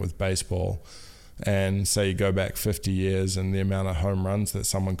comparing it with baseball, and say you go back 50 years and the amount of home runs that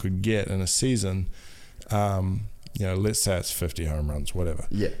someone could get in a season. let's say it's 50 home runs, whatever.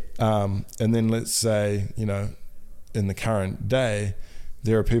 Yeah. And then let's say, in the current day,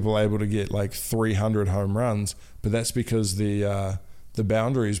 there are people able to get like 300 home runs, but that's because the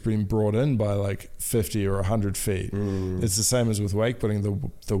boundary's been brought in by like 50 or 100 feet. It's the same as with wakeboarding.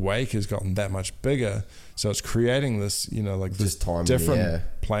 The wake has gotten that much bigger, so it's creating this, this different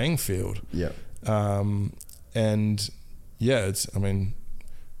playing field. Yeah. And yeah,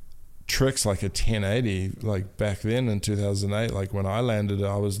 tricks like a 1080, like back then in 2008, like when I landed,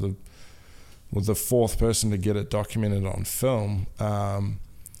 I was the fourth person to get it documented on film,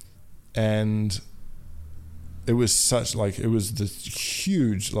 and it was this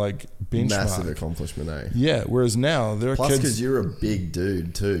huge like benchmark, massive accomplishment, eh? Yeah. Whereas now there are plus kids, because you're a big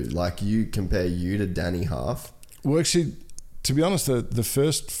dude too. Like you compare you to Danny Half. Well, actually, to be honest, the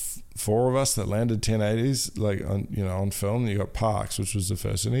first four of us that landed 1080s, like on film, you got Parks, which was the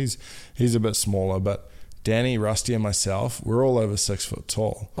first, and he's a bit smaller, but Danny, Rusty, and myself, we're all over 6 foot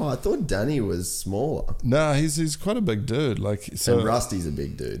tall. Oh, I thought Danny was smaller. No, he's quite a big dude. And Rusty's a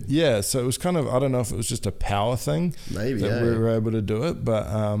big dude. Yeah, so it was kind of, I don't know if it was just a power thing. Maybe, that we were able to do it,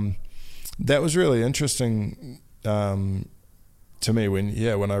 but that was really interesting to me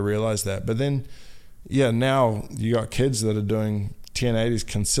when I realized that. But then, now you got kids that are doing 1080s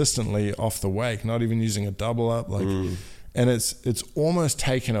consistently off the wake, not even using a double up, and it's almost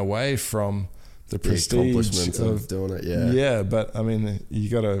taken away from the prestige of doing it. Yeah, but I mean, you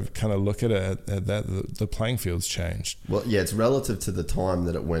got to kind of look at it at that the playing field's changed. Well, yeah, it's relative to the time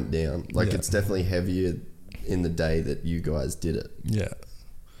that it went down. It's definitely heavier in the day that you guys did it. Yeah,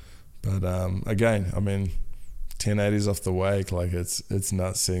 but again, I mean, 1080s off the wake, like it's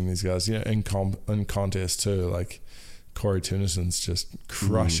nuts seeing these guys. In contest too, like Corey Tunison's just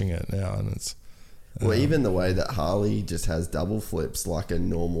crushing it now, and it's. Well, even the way that Harley just has double flips like a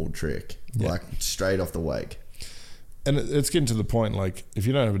normal trick, like straight off the wake. And it's getting to the point, like, if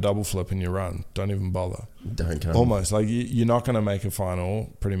you don't have a double flip in your run, don't even bother. Don't come. Almost. Like, you're not going to make a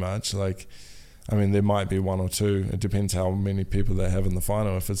final, pretty much. Like, I mean, there might be one or two. It depends how many people they have in the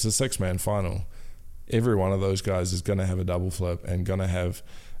final. If it's a 6-man final, every one of those guys is going to have a double flip and going to have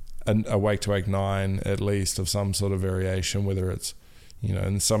a wake-to-wake 9 at least of some sort of variation, whether it's,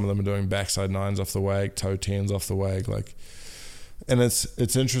 and some of them are doing backside 9s off the wake, toe 10s off the wake, and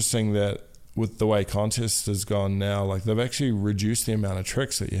it's interesting that with the way contest has gone now, like they've actually reduced the amount of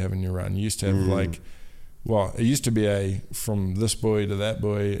tricks that you have in your run. You used to have it used to be from this buoy to that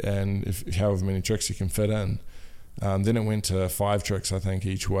buoy, and however many tricks you can fit in. Then it went to 5 tricks, I think,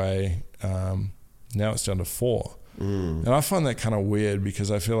 each way. Now it's down to 4, and I find that kind of weird because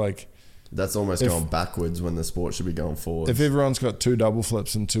I feel like. That's almost going backwards when the sport should be going forward. If everyone's got 2 double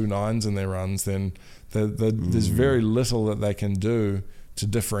flips and 2 9s in their runs, then there's very little that they can do to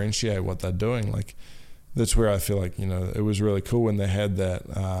differentiate what they're doing. Like, that's where I feel like, it was really cool when they had that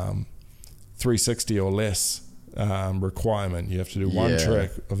 360 or less requirement. You have to do one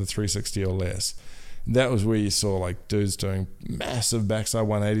trick of a 360 or less. That was where you saw like dudes doing massive backside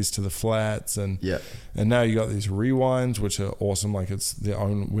 180s to the flats, and now you got these rewinds, which are awesome. Like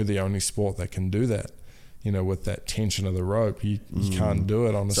we're the only sport that can do that. With that tension of the rope, you can't do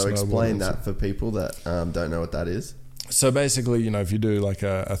it on a snowboard. So explain that for people that don't know what that is. So basically, if you do like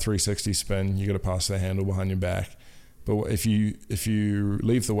a 360 spin, you got to pass the handle behind your back. But if you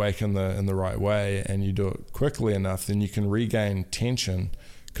leave the wake in the right way and you do it quickly enough, then you can regain tension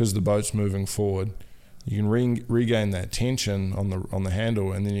because the boat's moving forward. You can regain that tension on the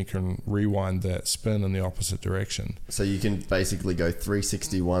handle, and then you can rewind that spin in the opposite direction. So you can basically go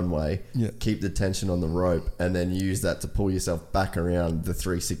 360 one way, keep the tension on the rope, and then use that to pull yourself back around the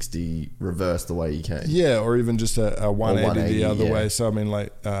 360 reverse the way you can. Yeah, or even just a 180 the other way. So I mean,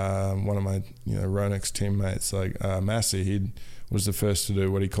 like one of my Ronix teammates, like Massey, he was the first to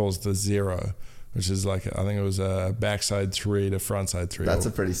do what he calls the 0, which is like, I think it was a backside 3 to frontside 3. That's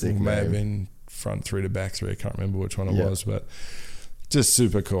a pretty sick name. May have been front 3 to back 3. I can't remember which one it was, but just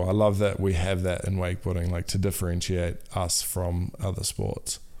super cool. I love that we have that in wakeboarding, like to differentiate us from other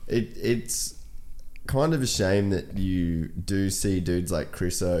sports. It's kind of a shame that you do see dudes like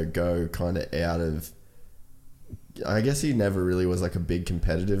Chriso go kind of out of. I guess he never really was like a big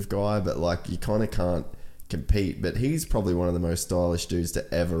competitive guy, but like you kind of can't compete. But he's probably one of the most stylish dudes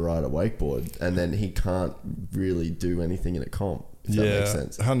to ever ride a wakeboard, and then he can't really do anything in a comp. If that makes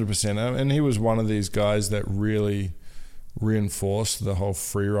sense. 100%. And he was one of these guys that really reinforced the whole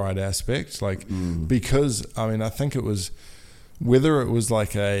freeride aspect. Like, because, I mean, I think it was, whether it was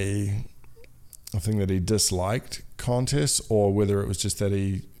like a thing that he disliked contests, or whether it was just that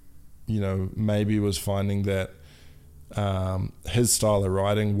he, maybe was finding that his style of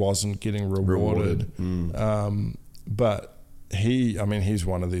riding wasn't getting rewarded. but he's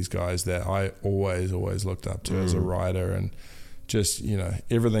one of these guys that I always looked up to as a rider, and just,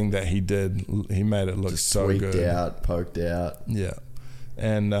 everything that he did, he made it look just so good. Tweaked out, poked out. Yeah.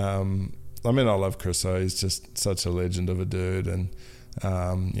 And, I love Chris. He's just such a legend of a dude. And,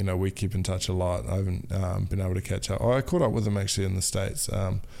 we keep in touch a lot. I haven't been able to catch up. I caught up with him actually in the States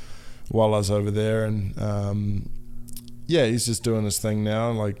while I was over there. And, he's just doing his thing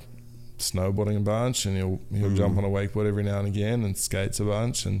now, like snowboarding a bunch, and he'll jump on a wakeboard every now and again and skates a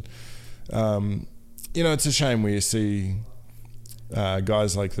bunch. And, it's a shame where you see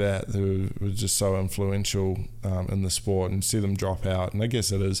guys like that who were just so influential in the sport, and see them drop out. And I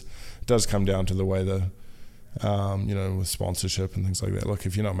guess it does come down to the way with sponsorship and things like that. Look,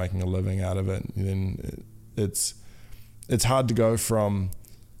 if you're not making a living out of it, then it's hard to go from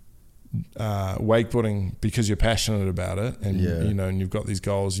wakeboarding because you're passionate about it, and and you've got these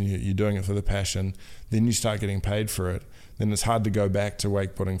goals, and you're doing it for the passion. Then you start getting paid for it. Then it's hard to go back to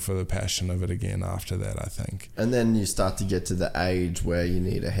wakeboarding for the passion of it again after that, I think. And then you start to get to the age where you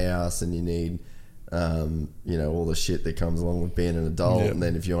need a house, and you need, all the shit that comes along with being an adult. Yep. And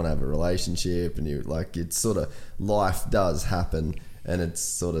then if you want to have a relationship, and it's sort of, life does happen, and it's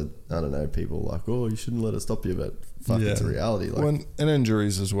sort of, I don't know, people like, oh, you shouldn't let it stop you, but fuck, it's a reality. And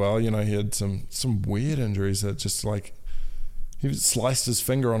injuries as well. He had some weird injuries that just he sliced his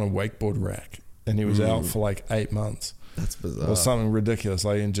finger on a wakeboard rack, and he was out for 8 months. That's bizarre. Or something ridiculous,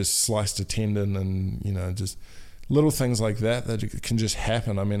 and just sliced a tendon, and just little things like that can just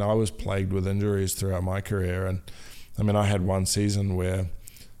happen. I was plagued with injuries throughout my career, and I had one season where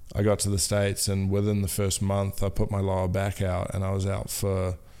I got to the States, and within the first month I put my lower back out, and I was out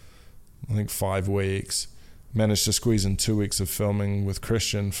for I think 5 weeks. Managed to squeeze in 2 weeks of filming with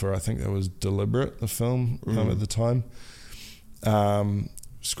Christian for, I think that was Deliberate, the film at the time.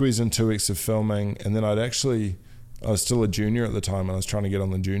 Squeezed in 2 weeks of filming, and then I was still a junior at the time, and I was trying to get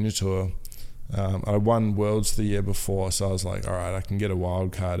on the junior tour. I won Worlds the year before, so I was like, all right, I can get a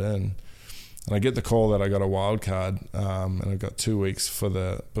wild card in. And I get the call that I got a wild card, and I got 2 weeks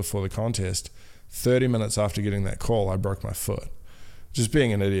before the contest. 30 minutes after getting that call, I broke my foot. Just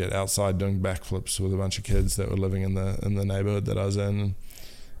being an idiot outside doing backflips with a bunch of kids that were living in the neighborhood that I was in.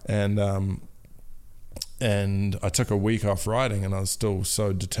 And I took a week off riding, and I was still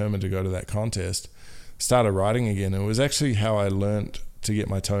so determined to go to that contest. Started riding again. It was actually how I learnt to get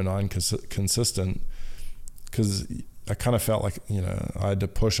my toe 9 consistent, because I kind of felt like I had to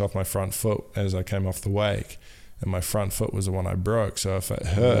push off my front foot as I came off the wake, and my front foot was the one I broke. So if it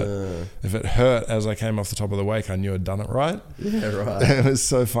hurt as I came off the top of the wake, I knew I'd done it right. Yeah, right. It was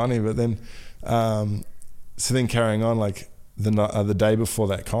so funny. But then so then carrying on, the day before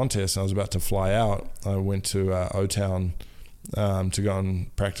that contest, I was about to fly out. I went to O-Town to go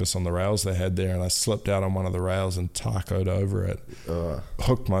and practice on the rails they had there, and I slipped out on one of the rails and tacoed over it.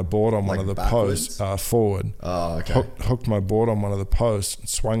 Hooked my board on one of the backwards? posts forward. Oh, okay. Hooked my board on one of the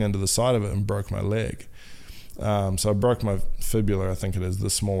posts, swung into the side of it, and broke my leg. So I broke my fibula, I think it is, the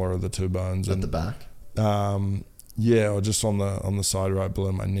smaller of the two bones. At the back? Or just on the side right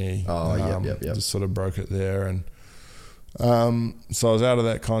below my knee. Oh, yep. Just sort of broke it there. And so I was out of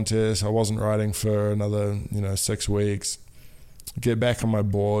that contest. I wasn't riding for another 6 weeks. Get back on my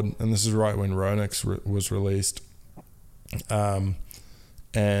board, and this is right when Ronix was released. And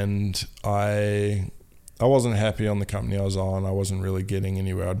I wasn't happy on the company I was on. I wasn't really getting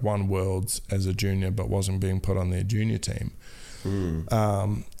anywhere. I'd won Worlds as a junior, but wasn't being put on their junior team.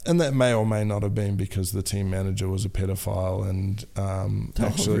 And that may or may not have been because the team manager was a pedophile, and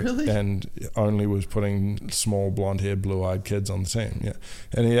really? and only was putting small blonde-haired, blue-eyed kids on the team. Yeah,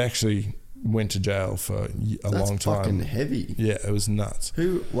 and he actually went to jail for a long time. That's fucking heavy. Yeah, it was nuts.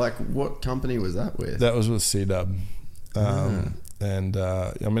 What company was that with? That was with C-Dub. And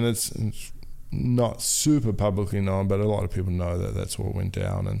it's not super publicly known, but a lot of people know that that's what went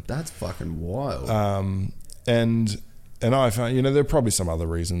down. And that's fucking wild. And I found, there are probably some other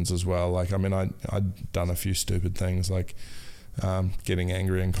reasons as well. I'd done a few stupid things, like getting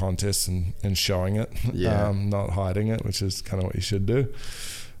angry in contests and showing it, not hiding it, which is kind of what you should do.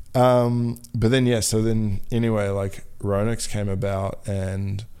 But then, so then anyway, Ronix came about,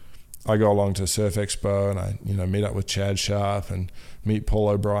 and I go along to Surf Expo, and I, meet up with Chad Sharp and meet Paul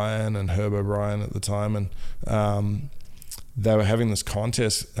O'Brien and Herb O'Brien at the time. And they were having this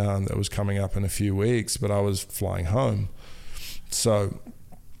contest that was coming up in a few weeks, but I was flying home. So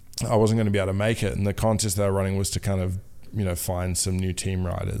I wasn't going to be able to make it. And the contest they were running was to kind of, find some new team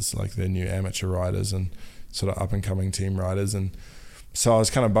riders, like their new amateur riders and sort of up and coming team riders. And so I was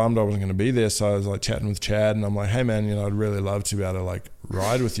kind of bummed I wasn't going to be there. So I was chatting with Chad, and I'm like, hey man, I'd really love to be able to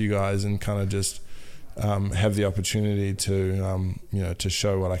ride with you guys and kind of just have the opportunity to to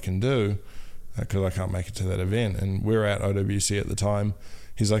show what I can do, because I can't make it to that event. And we were at OWC at the time.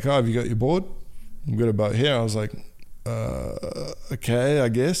 He's like, "Oh, have you got your board? I've got a boat here." I was like, "Okay, I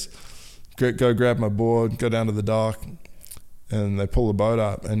guess." Go grab my board, go down to the dock, and they pull the boat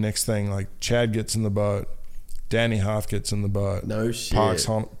up. And next thing, like, Chad gets in the boat, Danny Half gets in the boat. No shit.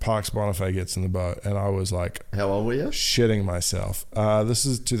 Parks Bonifay gets in the boat. And I was like... How old were you? Shitting myself. This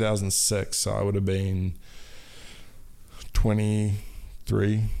is 2006, so I would have been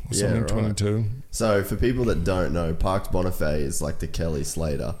 23 or something, right. 22. So for people that don't know, Parks Bonifay is like the Kelly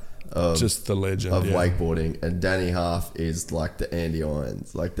Slater of... Just the legend, of wakeboarding. And Danny Half is like the Andy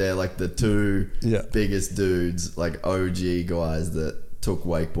Irons. Like, they're like the two biggest dudes, like OG guys that took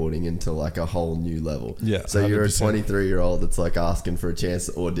wakeboarding into like a whole new level. Yeah. So 100%. You're a 23-year-old that's like asking for a chance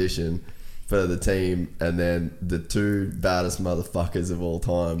to audition for the team, and then the two baddest motherfuckers of all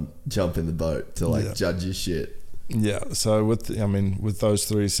time jump in the boat to like judge your shit. Yeah. So with those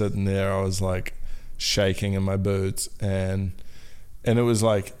three sitting there, I was like shaking in my boots, and it was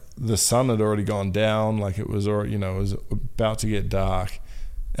like the sun had already gone down, like it was already, it was about to get dark.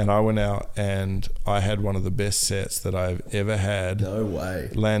 And I went out and I had one of the best sets that I've ever had. No way.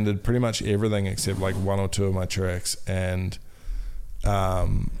 Landed pretty much everything except like one or two of my tricks. And I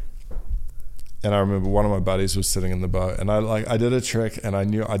remember one of my buddies was sitting in the boat, and I did a trick, and I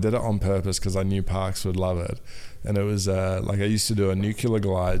knew I did it on purpose because I knew Parks would love it. And it was like I used to do a nuclear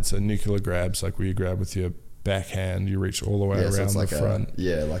glide, so nuclear grabs, like where you grab with your backhand, you reach all the way around so it's the like front.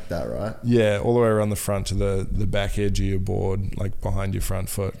 Like that, right? Yeah, all the way around the front to the back edge of your board, like behind your front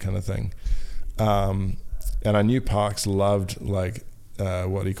foot kind of thing. And I knew Parks loved like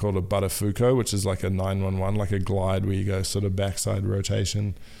what he called a butterfuko, which is like a 911, like a glide where you go sort of backside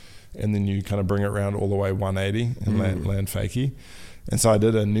rotation, and then you kind of bring it around all the way 180 and land fakie. And so I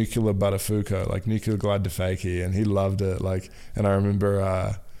did a nuclear butterfuko, like nuclear glide to fakie, and he loved it. Like, and I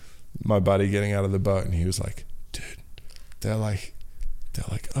remember my buddy getting out of the boat, and he was like, "Dude, they're like,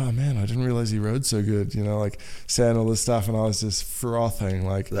 oh man, I didn't realize he rode so good," like saying all this stuff, and I was just frothing,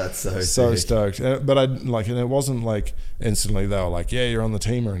 like that's so stoked. But and it wasn't like instantly they were like, "Yeah, you're on the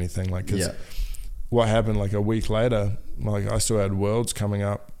team" or anything, like, because what happened like a week later, like I still had Worlds coming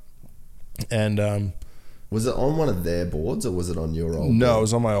up, and was it on one of their boards or was it on your old? No, board? It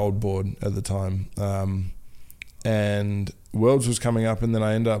was on my old board at the time, and Worlds was coming up, and then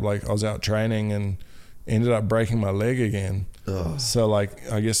I ended up like I was out training and ended up breaking my leg again. Ugh. So like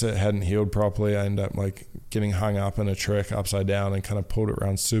I guess it hadn't healed properly. I ended up like getting hung up in a trick upside down and kind of pulled it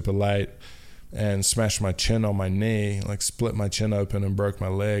around super late and smashed my chin on my knee, like split my chin open and broke my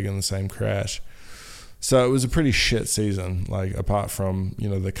leg in the same crash. So it was a pretty shit season, like apart from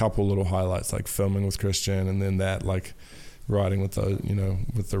the couple little highlights like filming with Christian, and then that like riding with those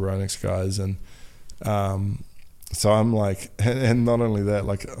with the Ronix guys. And so I'm like, and not only that,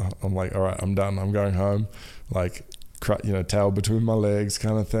 like I'm like, all right, I'm done, I'm going home, like tail between my legs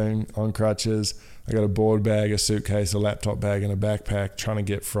kind of thing, on crutches. I got a board bag, a suitcase, a laptop bag, and a backpack, trying to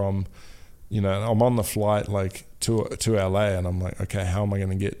get from I'm on the flight like to LA, and I'm like, okay, how am I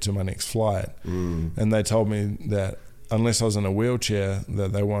going to get to my next flight? And they told me that unless I was in a wheelchair,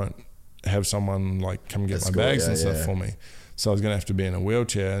 that they won't have someone like come get my bags and stuff for me. So I was going to have to be in a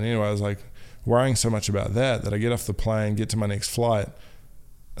wheelchair. And anyway, I was like worrying so much about that I get off the plane, get to my next flight,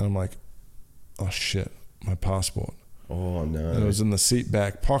 and I'm like, oh shit, my passport. Oh no. And it was in the seat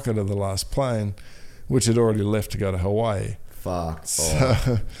back pocket of the last plane, which had already left to go to Hawaii. Fuck.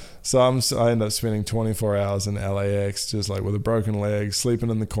 So I ended up spending 24 hours in LAX, just like with a broken leg, sleeping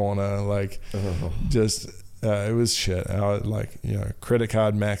in the corner, like just it was shit. And I like credit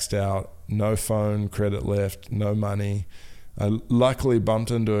card maxed out, no phone credit left, no money. I luckily bumped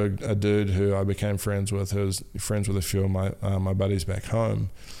into a dude who I became friends with, who was friends with a few of my buddies back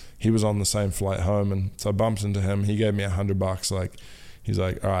home. He was on the same flight home, and so I bumped into him. He gave me $100. Like, he's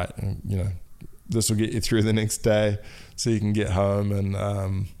like, all right, this will get you through the next day, so you can get home.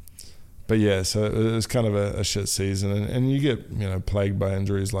 And but yeah, so it was kind of a shit season, and you get plagued by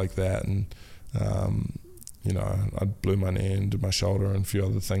injuries like that, and I blew my knee and did my shoulder and a few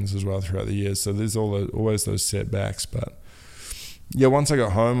other things as well throughout the years. So there's always those setbacks. But yeah, once I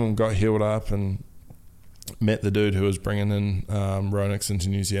got home and got healed up and met the dude who was bringing in Ronix into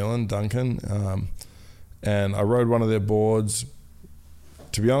New Zealand, Duncan, and I rode one of their boards.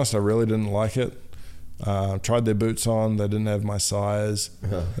 To be honest, I really didn't like it. Tried their boots on, they didn't have my size.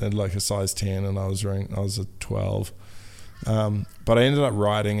 They had like a size 10, and I was a 12. But I ended up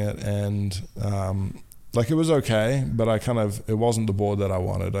riding it, and like it was okay, but it wasn't the board that I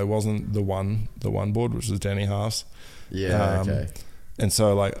wanted. I wasn't the one board, which was Danny Haas. Yeah, okay. And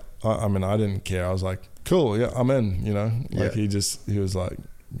so like, I mean, I didn't care. I was like, cool, yeah, I'm in, you know, like he was like,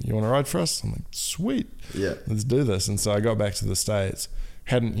 you want to ride for us? I'm like, sweet. Yeah. Let's do this. And so I got back to the States.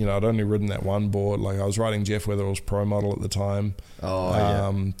 Hadn't, you know, I'd only ridden that one board. Like I was riding Jeff Weatherall's Pro Model at the time.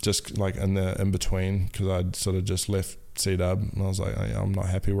 Just like in between, because I'd sort of just left C-Dub and I was like, I'm not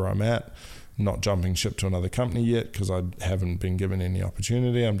happy where I'm at. Not jumping ship to another company yet because I haven't been given any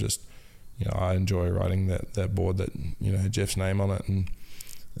opportunity. I'm just, you know, I enjoy riding that board that, you know, had Jeff's name on it,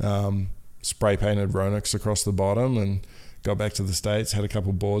 and spray painted Ronix across the bottom, and got back to the States, had a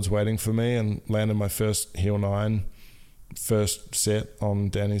couple boards waiting for me, and landed my first Heel 9 first set on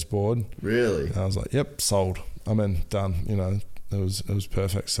Danny's board. Really? And I was like, yep, sold. I'm in, done. You know, it was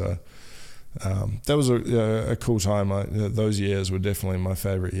perfect. So that was a cool time. Like those years were definitely my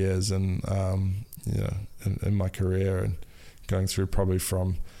favorite years, and you know, in my career, and going through probably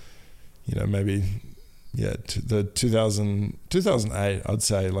from, you know, maybe to the 2008, I'd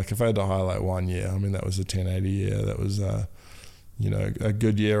say, like if I had to highlight one year, I mean that was the 1080 year. That was you know, a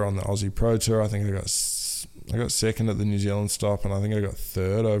good year on the Aussie Pro Tour. I think I got second at the New Zealand stop, and I think I got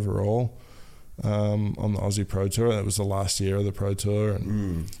third overall on the Aussie Pro Tour. That was the last year of the Pro Tour,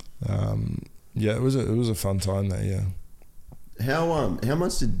 and yeah, it was a fun time that year. How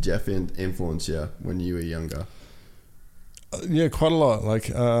much did Jeff influence you when you were younger? Yeah, quite a lot. Like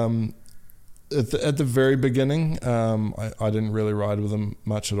at the very beginning, I didn't really ride with him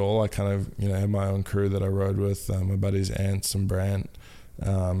much at all. I kind of, you know, had my own crew that I rode with, my buddies Ants and Brant.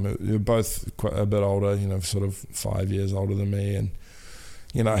 They're both quite a bit older, you know, sort of 5 years older than me. And,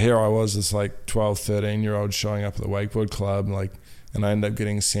 you know, here I was, this like 12, 13-year-old showing up at the wakeboard club, like, and I ended up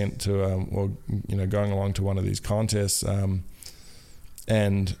getting sent to, you know, going along to one of these contests.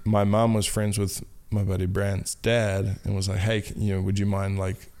 And my mum was friends with my buddy Brant's dad, and was like, hey, you know, would you mind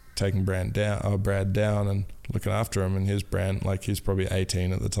like taking Brad down and looking after him? And here's Brant, like he's probably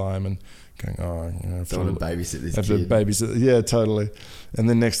 18 at the time, and going, oh, you know, don't want to babysit this kid. To babysit, yeah, totally. And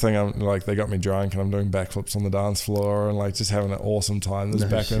then next thing, I'm like, they got me drunk and I'm doing backflips on the dance floor and like just having an awesome time. This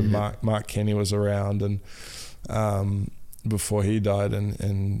back when Mark Kenny was around, and before he died,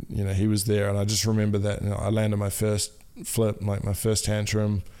 and you know, he was there, and I just remember that, you know, I landed my first flip, like my first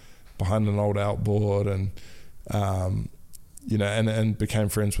tantrum behind an old outboard, and you know, and became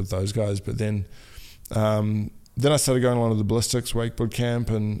friends with those guys. But then I started going along to the Ballistics wakeboard camp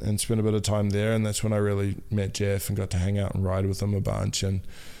and spent a bit of time there, and that's when I really met Jeff and got to hang out and ride with him a bunch. And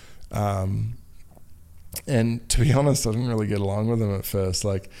to be honest, I didn't really get along with him at first.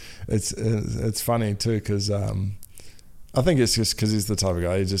 Like it's funny too, because I think it's just because he's the type of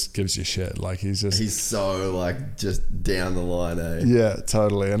guy who just gives you shit. Like he's so like just down the line, eh? Yeah,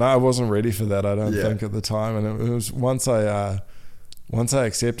 totally. And I wasn't ready for that, I don't think, at the time. And it was once I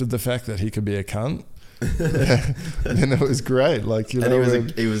accepted the fact that he could be a cunt, then it was great. Like, you know,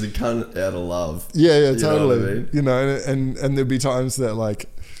 he was a cunt out of love. Yeah, totally. You know what I mean? You know, and there'd be times that like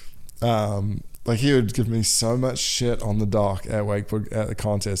he would give me so much shit on the dock at wakeboard at the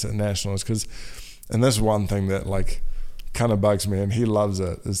contest at nationals, and that's one thing that like kind of bugs me, and he loves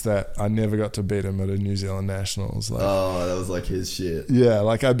it, is that I never got to beat him at a New Zealand nationals. Like, oh, that was like his shit. Yeah,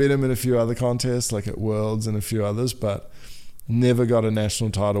 like I beat him in a few other contests, like at Worlds and a few others, but never got a national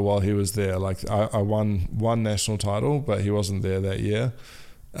title while he was there. Like I won one national title, but he wasn't there that year.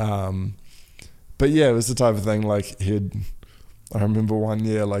 But yeah, it was the type of thing like I remember one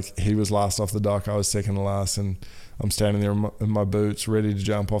year, like he was last off the dock, I was second to last, and I'm standing there in my boots, ready to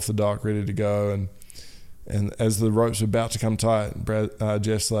jump off the dock, ready to go, and as the ropes were about to come tight,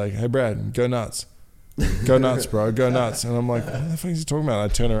 Jeff's like, hey Brad, go nuts. Go nuts, bro, go nuts. And I'm like, what the fuck is he talking about?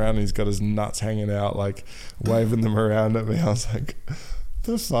 And I turn around and he's got his nuts hanging out, like waving them around at me. I was like,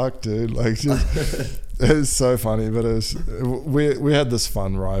 the fuck, dude? Like, just, it was so funny, but we had this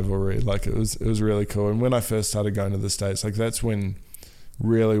fun rivalry. Like it was really cool. And when I first started going to the States, like that's when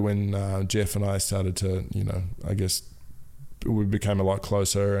Jeff and I started to, you know, I guess we became a lot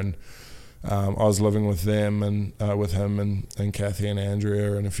closer, and I was living with them and with him and Kathy and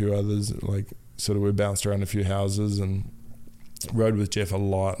Andrea and a few others. Like sort of we bounced around a few houses and rode with Jeff a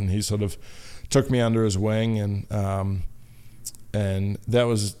lot, and he sort of took me under his wing, and that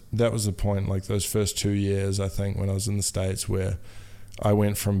was the point, like those first 2 years, I think, when I was in the States, where I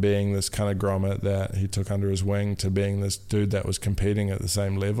went from being this kind of grommet that he took under his wing to being this dude that was competing at the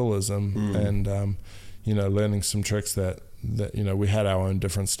same level as him, and you know, learning some tricks that you know, we had our own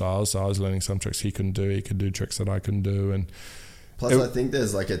different styles. So I was learning some tricks he couldn't do. He could do tricks that I couldn't do. And plus, I think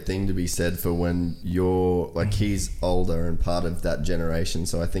there's like a thing to be said for when you're like, he's older and part of that generation.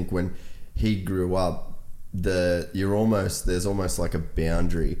 So I think when he grew up, there's almost like a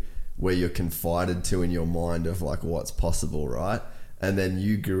boundary where you're confided to in your mind of like what's possible, right? and then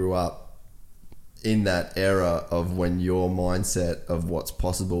you grew up in that era of when your mindset of what's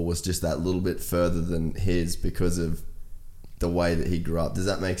possible was just that little bit further than his because of the way that he grew up. Does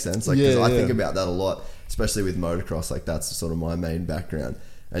that make sense? Like, because I think about that a lot, especially with motocross. Like, that's sort of my main background.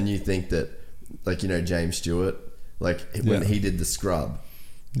 And you think that, like, you know, James Stewart, like when he did the scrub.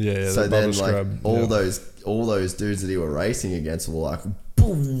 So then, like, all those dudes that he were racing against were like,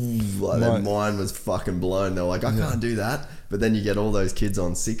 boom, like their mind was fucking blown. They were like, I can't do that. But then you get all those kids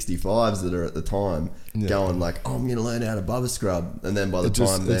on 65s that are at the time going like, oh, I'm going to learn how to bubba scrub. And then by the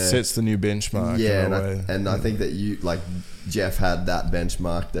time it sets the new benchmark. Yeah, and I think that you, like, Jeff had that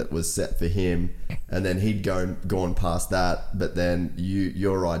benchmark that was set for him, and then he'd gone past that. But then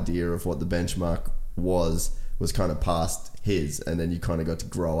your idea of what the benchmark was kind of past his, and then you kind of got to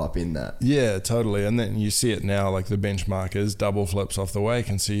grow up in that. Yeah, totally. And then you see it now, like the benchmark is double flips off the wake,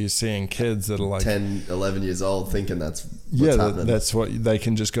 and so you're seeing kids that are like 10, 11 years old thinking that's what's happening. That's what they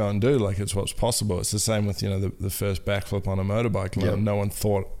can just go and do, like it's what's possible. It's the same with, you know, the first backflip on a motorbike. No one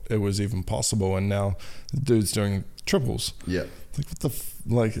thought it was even possible, and now the dude's doing triples. Yeah. Like what the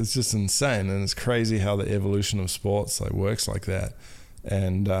like, it's just insane, and it's crazy how the evolution of sports like works like that.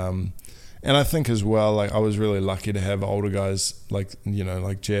 And I think as well, like I was really lucky to have older guys like, you know,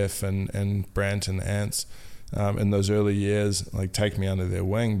 like Jeff and Brant and Ants in those early years, like take me under their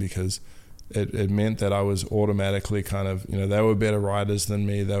wing, because it meant that I was automatically kind of, you know, they were better riders than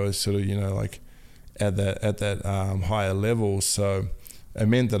me. They were sort of, you know, like at that higher level. So it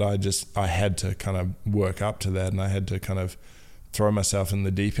meant that I had to kind of work up to that, and I had to kind of throw myself in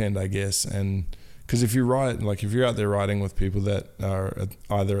the deep end, I guess. And because if you're out there riding with people that are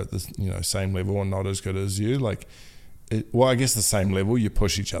either at the, you know, same level or not as good as you, like, I guess the same level, you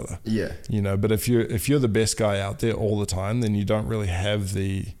push each other. Yeah. You know, but if you're the best guy out there all the time, then you don't really have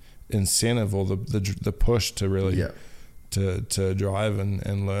the incentive or the push to really to drive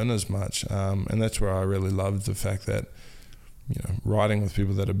and learn as much. And that's where I really loved the fact that, you know, riding with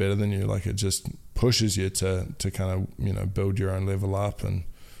people that are better than you, like it just pushes you to kind of, you know, build your own level up.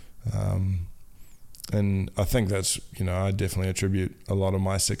 And I think that's, you know, I definitely attribute a lot of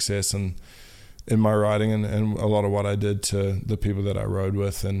my success in my riding and a lot of what I did to the people that I rode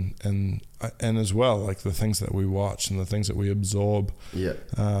with, and as well, like the things that we watch and the things that we absorb. Yeah.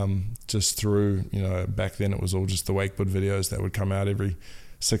 Just through, you know, back then it was all just the wakeboard videos that would come out every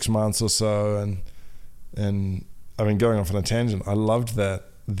 6 months or so, and I mean, going off on a tangent, I loved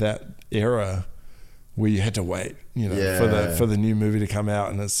that era where you had to wait, you know, for the new movie to come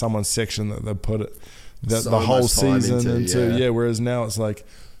out, and it's someone's section that they put it the whole season into. Whereas now it's like,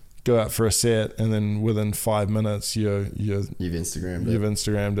 go out for a set, and then within 5 minutes you've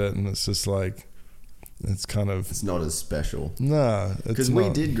Instagrammed it, and it's just like, it's not as special. No, because we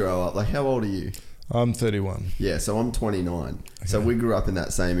did grow up. Like, how old are you? I'm 31. Yeah, so I'm 29. Okay. So we grew up in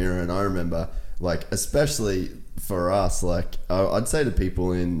that same era, and I remember, like, especially for us, like, I'd say to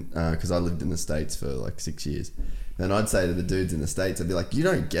people because I lived in the States for like 6 years, and I'd say to the dudes in the States, I'd be like, you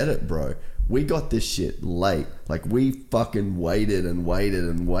don't get it, bro. We got this shit late. Like, we fucking waited and waited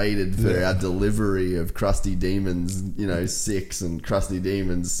and waited for our delivery of Krusty Demons, you know, 6 and Krusty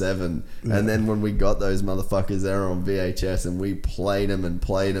Demons 7. Yeah. And then when we got those motherfuckers, they were on VHS, and we played them and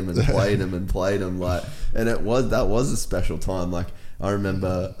played them and played them and played them. Like, and that was a special time. Like, I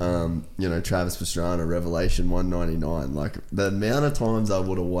remember, you know, Travis Pastrana, Revelation 199. Like, the amount of times I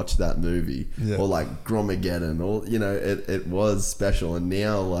would have watched that movie, or like Gromageddon, or, you know, it was special. And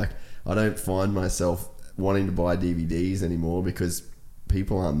now, like, I don't find myself wanting to buy DVDs anymore because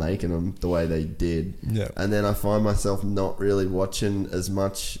people aren't making them the way they did. Yeah. And then I find myself not really watching as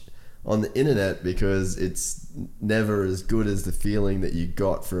much on the internet because it's never as good as the feeling that you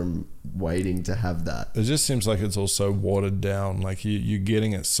got from waiting to have that. It just seems like it's also watered down. Like you're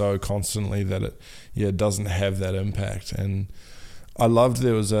getting it so constantly that it doesn't have that impact. And I loved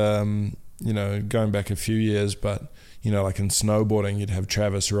there was, you know, going back a few years, but, you know, like in snowboarding, you'd have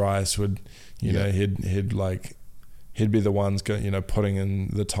Travis Rice would, you know, he'd be the ones you know, putting in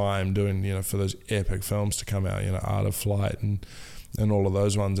the time doing, you know, for those epic films to come out, you know, Art of Flight and all of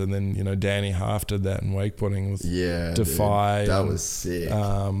those ones. And then, you know, Danny Half did that in wakeboarding with Defy. Dude, that was sick.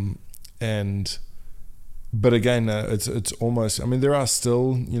 But again, it's almost, I mean, there are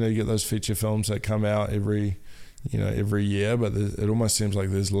still, you know, you get those feature films that come out every year, but it almost seems like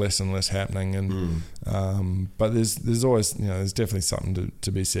there's less and less happening. And but there's always, you know, there's definitely something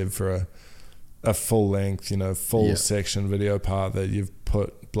to be said for a full length, you know, full section video part that you've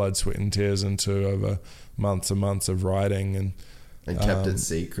put blood, sweat and tears into over months and months of writing and kept it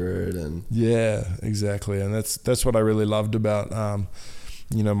secret. And yeah, exactly. And that's what I really loved about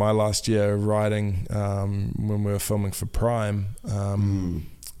my last year of riding when we were filming for Prime,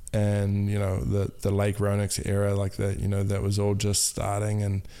 and the Lake Roanoke era, like that, that was all just starting,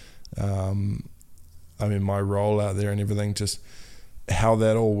 and my role out there and everything, just how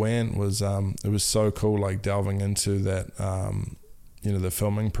that all went was it was so cool, like delving into that, the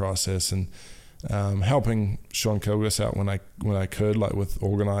filming process, and helping Sean Kilgis out when I could, like with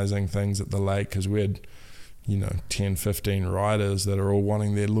organizing things at the lake, because we had 10, 15 riders that are all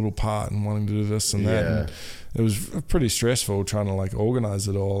wanting their little part and wanting to do this and that. And it was pretty stressful trying to like organize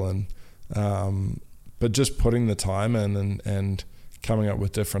it all, and but just putting the time in and coming up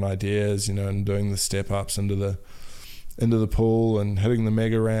with different ideas, and doing the step ups into the pool and hitting the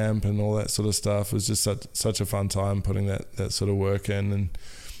mega ramp and all that sort of stuff was just such a fun time putting that sort of work in. And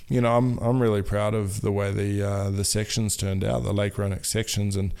I'm really proud of the way the sections turned out, the Lake Roanoke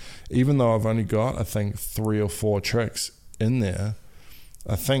sections. And even though I've only got, I think, 3 or 4 tricks in there,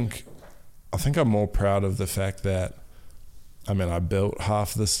 I think I'm more proud of the fact that, I built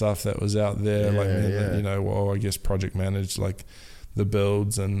half the stuff that was out there, I guess project managed like the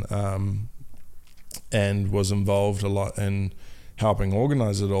builds, and was involved a lot in helping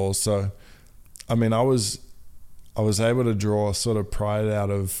organize it all. So, I was able to draw a sort of pride out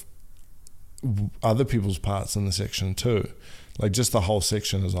of other people's parts in the section too, like just the whole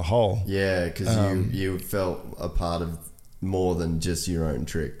section as a whole. Yeah, because you felt a part of more than just your own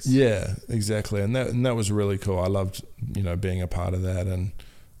tricks. Yeah, exactly, and that was really cool. I loved being a part of that, and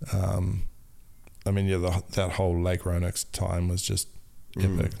that whole Lake Roanoke time was just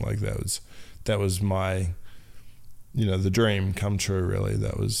epic. Like that was my the dream come true, really.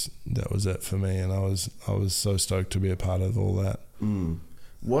 That was it for me, and I was so stoked to be a part of all that.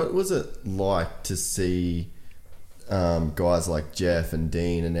 What was it like to see guys like Jeff and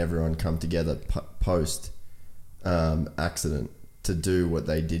Dean and everyone come together post accident to do what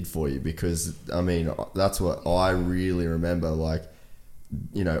they did for you? Because that's what I really remember, like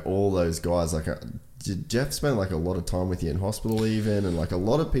all those guys, like did Jeff spend like a lot of time with you in hospital even, and like a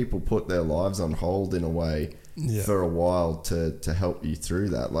lot of people put their lives on hold in a way for a while to help you through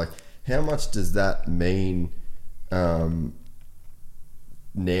that. Like, how much does that mean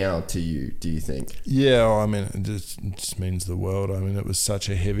now to you, do you think? Yeah, it just means the world. It was such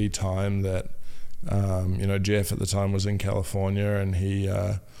a heavy time that Jeff at the time was in California, and he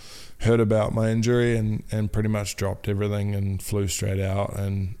heard about my injury and pretty much dropped everything and flew straight out.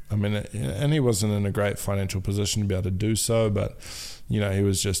 And and he wasn't in a great financial position to be able to do so, but he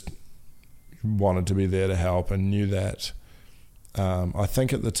was just wanted to be there to help, and knew that I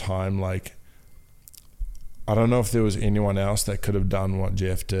think at the time, like, I don't know if there was anyone else that could have done what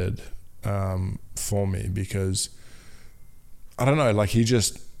Jeff did for me, because I don't know, like he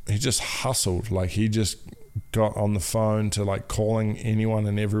just hustled. Like he just got on the phone to like calling anyone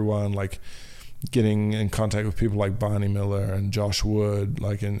and everyone, like getting in contact with people like Barney Miller and Josh Wood,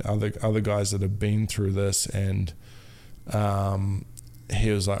 like, and other guys that have been through this. And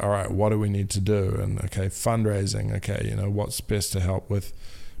he was like, all right, what do we need to do? And okay, fundraising. Okay, what's best to help with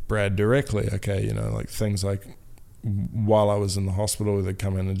Brad directly? Okay, like things like while I was in the hospital, they'd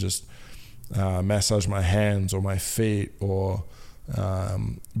come in and just massage my hands or my feet, or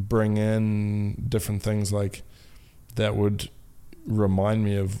bring in different things like that would remind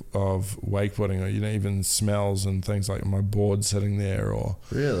me of wakeboarding, or even smells and things like my board sitting there, or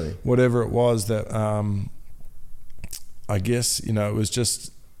really whatever it was that I guess it was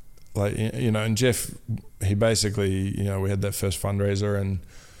just like and Jeff, he basically we had that first fundraiser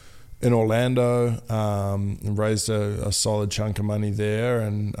in Orlando, raised a solid chunk of money there,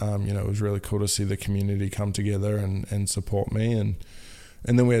 and it was really cool to see the community come together and support me, and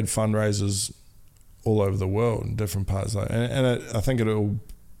then we had fundraisers all over the world in different parts, like, and I think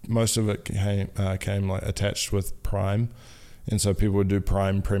most of it came like attached with Prime, and so people would do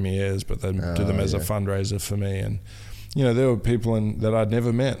Prime premieres, but they'd do them as a fundraiser for me. And there were people that I'd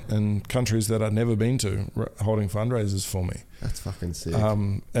never met in countries that I'd never been to holding fundraisers for me. That's fucking sick.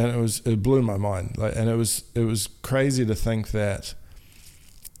 And it blew my mind. Like, and it was crazy to think that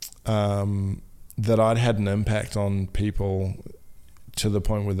that I'd had an impact on people to the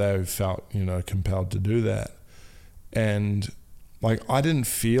point where they felt compelled to do that. And like, I didn't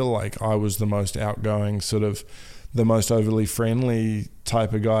feel like I was the most outgoing, sort of the most overly friendly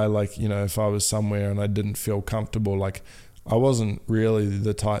type of guy. Like, if I was somewhere and I didn't feel comfortable, like I wasn't really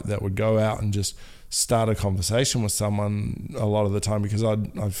the type that would go out and just start a conversation with someone a lot of the time, because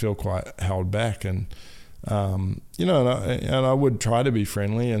I'd feel quite held back. And and I would try to be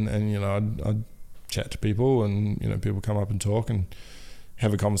friendly, and I'd chat to people, and people come up and talk and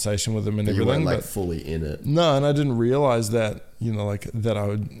have a conversation with them and but everything. You weren't fully in it. No, and I didn't realize that, that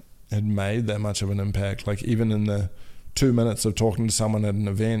I had made that much of an impact. Like even in the 2 minutes of talking to someone at an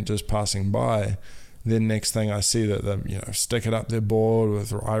event, just passing by, then next thing I see that they, stick it up their board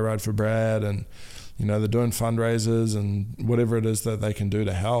with I Ride for Brad, and, they're doing fundraisers and whatever it is that they can do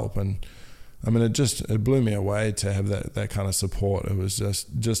to help. And I mean, it blew me away to have that kind of support. It was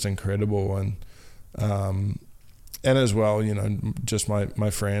just incredible. And as well, just my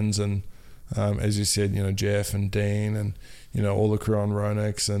friends and, as you said, Jeff and Dean and, all the crew on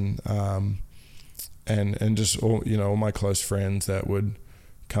Ronix and just all my close friends that would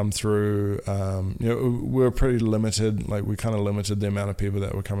come through. We were pretty limited. Like we kind of limited the amount of people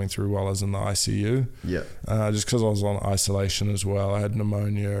that were coming through while I was in the ICU. Yeah. Just because I was on isolation as well. I had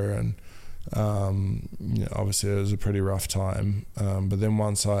pneumonia and, obviously it was a pretty rough time. But then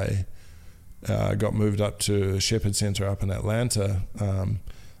once I got moved up to Shepherd Center up in Atlanta,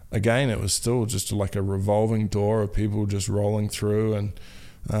 again, it was still just like a revolving door of people just rolling through, and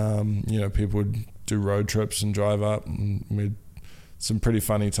people would do road trips and drive up, and we had some pretty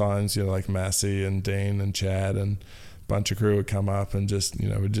funny times, like Massey and Dean and Chad and a bunch of crew would come up and just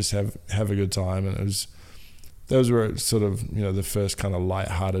would just have a good time. And those were sort of the first kind of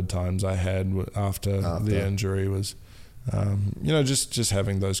lighthearted times I had after the injury was just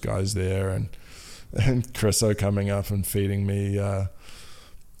having those guys there, and Chriso coming up and feeding me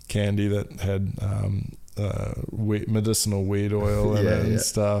candy that had medicinal weed oil in it and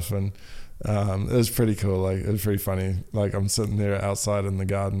stuff, and it was pretty cool. Like it was pretty funny. Like I'm sitting there outside in the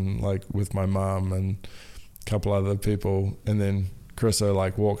garden, like with my mom and a couple other people, and then Chriso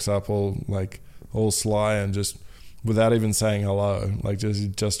like walks up all sly and just without even saying hello, like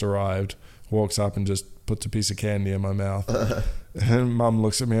just arrived, walks up and just puts a piece of candy in my mouth. And Mum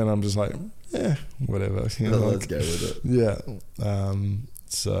looks at me and I'm just like, yeah, whatever. Let's go with it. Yeah.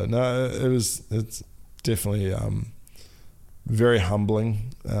 So no, it's definitely very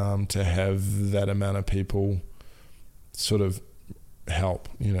humbling to have that amount of people sort of help,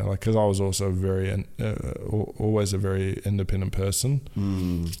 because I was also always a very independent person.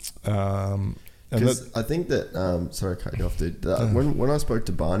 Because I think that, sorry, I cut you off, dude. When I spoke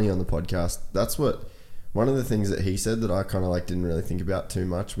to Barney on the podcast, that's one of the things that he said that I kind of didn't really think about too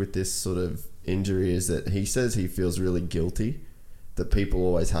much with this sort of injury is that he says he feels really guilty that people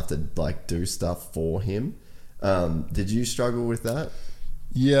always have to do stuff for him. Did you struggle with that?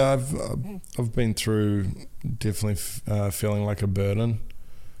 Yeah, I've been through definitely feeling like a burden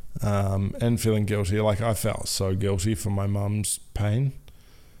and feeling guilty. Like I felt so guilty for my mum's pain.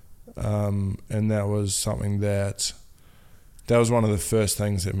 And that was something that was one of the first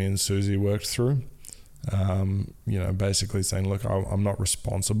things that me and Susie worked through. Basically saying, look, I'm not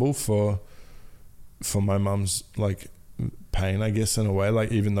responsible for my mum's pain, I guess, in a way,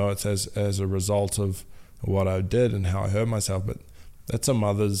 even though it's as a result of what I did and how I hurt myself, but that's a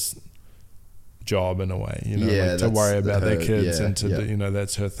mother's job in a way, to worry about their kids and to do,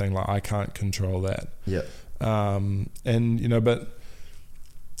 that's her thing. I can't control that. Yeah. But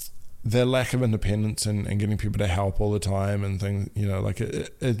their lack of independence and getting people to help all the time and things,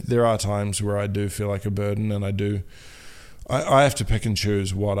 there are times where I do feel like a burden, and I have to pick and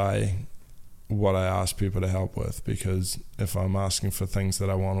choose what I ask people to help with, because if I'm asking for things that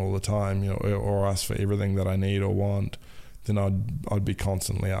I want all the time, or ask for everything that I need or want, then I'd be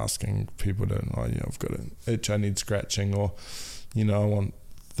constantly asking people to, I've got an itch, I need scratching, or, I want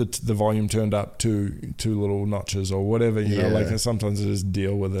the volume turned up two little notches or whatever, sometimes I just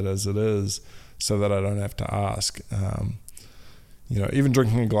deal with it as it is so that I don't have to ask. Even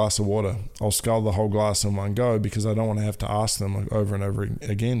drinking a glass of water, I'll scull the whole glass in one go because I don't want to have to ask them over and over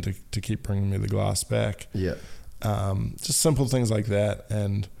again to keep bringing me the glass back. Yeah. Just simple things like that.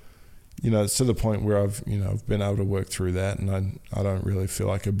 And, it's to the point where I've been able to work through that, and I don't really feel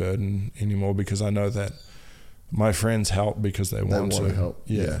like a burden anymore because I know that my friends help because they want to help.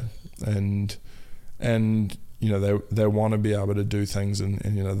 Yeah. And they want to be able to do things, and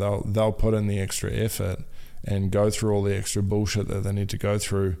they'll put in the extra effort and go through all the extra bullshit that they need to go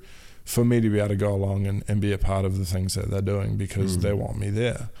through for me to be able to go along and be a part of the things that they're doing because they want me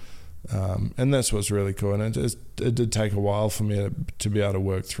there. And that's what's really cool. And it did take a while for me to be able to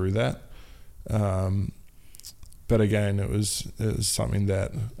work through that. But again, it was something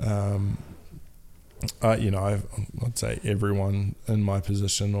that, I'd say everyone in my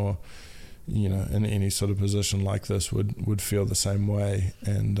position or, in any sort of position like this would feel the same way.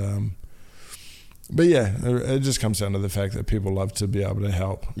 And, but yeah, it just comes down to the fact that people love to be able to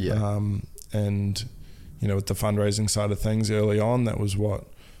help. Yeah. And, with the fundraising side of things early on, that was what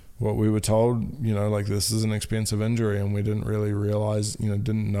what we were told, like this is an expensive injury, and we didn't really realize,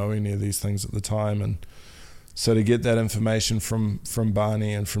 didn't know any of these things at the time. And so to get that information from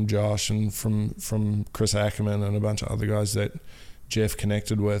Barney and from Josh and from Chris Ackerman and a bunch of other guys that Jeff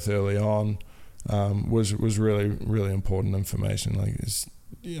connected with early on was really, really important information.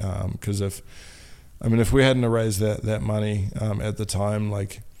 Because if we hadn't raised that money at the time,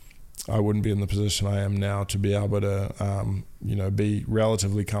 I wouldn't be in the position I am now to be able to, be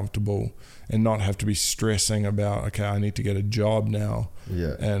relatively comfortable and not have to be stressing about, okay, I need to get a job now.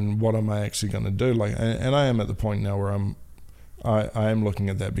 Yeah. And what am I actually going to do? And I am at the point now where I am looking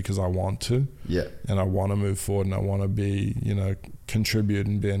at that because I want to. Yeah. And I want to move forward, and I want to be, contribute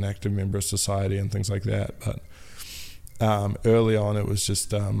and be an active member of society and things like that. But early on, it was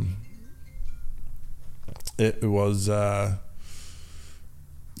just, early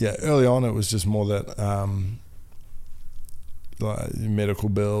on it was just more that medical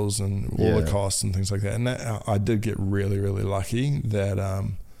bills and all the costs and things like that. And I did get really, really lucky that a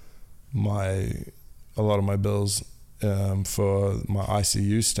lot of my bills for my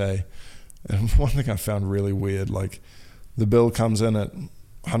ICU stay, and one thing I found really weird, the bill comes in at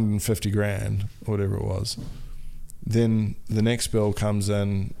 150 grand or whatever it was. Then the next bill comes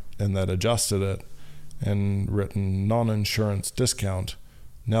in and that adjusted it and written non-insurance discount.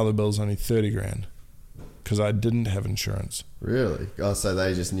 Now the bill's only 30 grand because I didn't have insurance. Really? Oh, so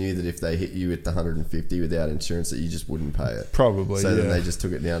they just knew that if they hit you with the 150 without insurance that you just wouldn't pay it. Probably, So then they just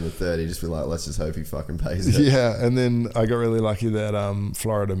took it down to 30, just be like, let's just hope he fucking pays it. Yeah, and then I got really lucky that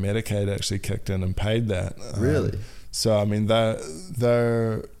Florida Medicaid actually kicked in and paid that. Really? So,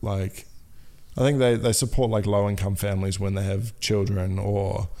 they're like, I think they support low-income families when they have children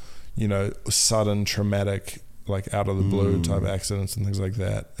or, sudden traumatic, out of the blue type accidents and things like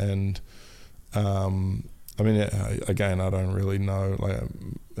that. And again, I don't really know,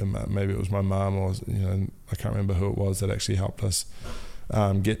 maybe it was my mom or I can't remember who it was that actually helped us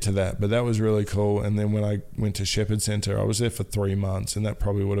get to that, but that was really cool. And then when I went to Shepherd Center, I was there for 3 months, and that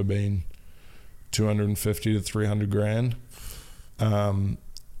probably would have been 250 to 300 grand.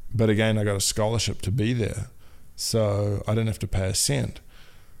 But again, I got a scholarship to be there, so I didn't have to pay a cent.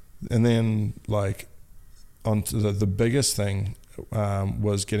 And then on to the biggest thing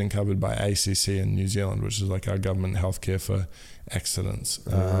was getting covered by ACC in New Zealand, which is our government healthcare for accidents.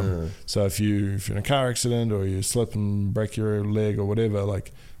 So if you're in a car accident or you slip and break your leg or whatever,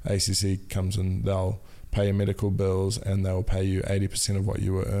 ACC comes and they'll pay your medical bills and they'll pay you 80% of what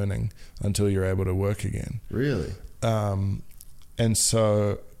you were earning until you're able to work again. Really? And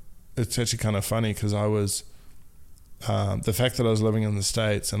so it's actually kind of funny because I was the fact that I was living in the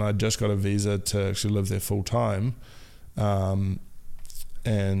States and I just got a visa to actually live there full time, and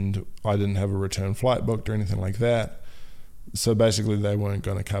I didn't have a return flight booked or anything like that. So basically they weren't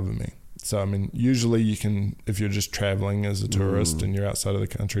going to cover me. So, usually you can, if you're just traveling as a tourist and you're outside of the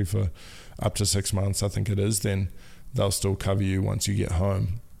country for up to 6 months, I think it is, then they'll still cover you once you get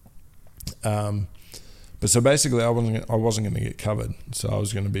home. But so basically I wasn't going to get covered. So I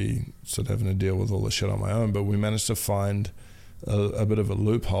was going to be sort of having to deal with all this shit on my own. But we managed to find a bit of a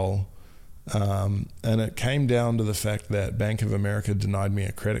loophole. And it came down to the fact that Bank of America denied me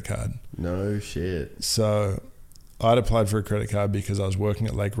a credit card. No shit. So I'd applied for a credit card because I was working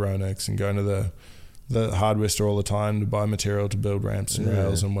at Lake Roanoke and going to the hardware store all the time to buy material to build ramps and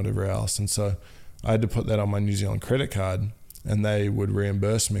rails and whatever else. And so I had to put that on my New Zealand credit card, and they would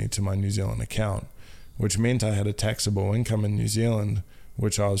reimburse me to my New Zealand account, which meant I had a taxable income in New Zealand,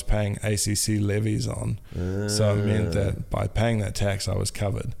 which I was paying ACC levies on. So it meant that by paying that tax, I was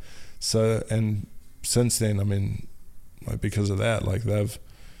covered. So, and since then, because of that,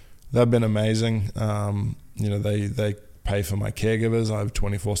 they've been amazing. They pay for my caregivers. I have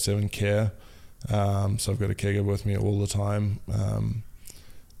 24/7 care. So I've got a caregiver with me all the time.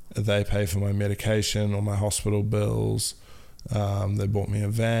 They pay for my medication or my hospital bills. They bought me a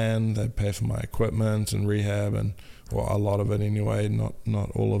van. They pay for my equipment and rehab, or a lot of it anyway,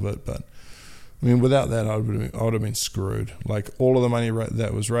 not all of it. But without that, I would have been screwed. All of the money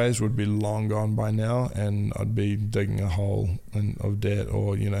that was raised would be long gone by now, and I'd be digging a hole of debt,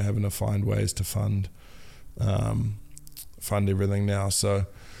 or having to find ways to fund everything now. So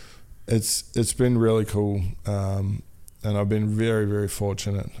it's been really cool, and I've been very, very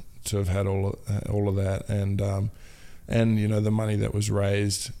fortunate to have had all of that, and the money that was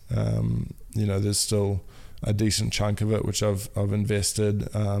raised, there's still a decent chunk of it which I've invested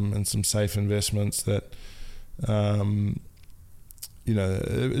in some safe investments that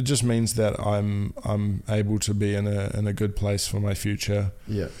it just means that I'm able to be in a good place for my future.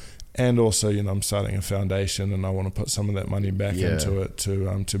 Yeah. And also, you know, I'm starting a foundation, and I want to put some of that money back into it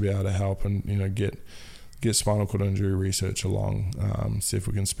to be able to help and, you know, get spinal cord injury research along, see if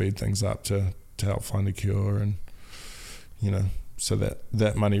we can speed things up to help find a cure, and, you know, so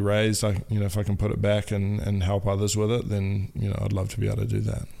that money raised, you know, if I can put it back and help others with it, then, you know, I'd love to be able to do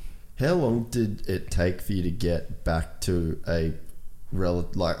that. How long did it take for you to get back to a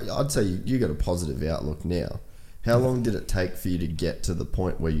I'd say you got a positive outlook now. How long did it take for you to get to the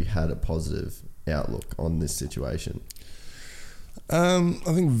point where you had a positive outlook on this situation? I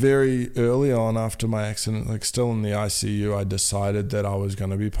think very early on after my accident, like still in the ICU, I decided that I was going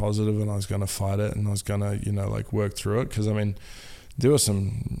to be positive and I was going to fight it and I was going to, you know, like work through it. Because, I mean, there were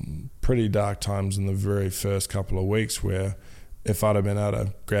some pretty dark times in the very first couple of weeks where if I'd have been able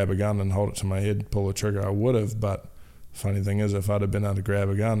to grab a gun and hold it to my head, pull the trigger, I would have. But funny thing is, if I'd have been able to grab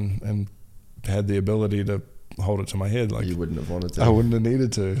a gun and had the ability to hold it to my head, like, you wouldn't have wanted to. I wouldn't have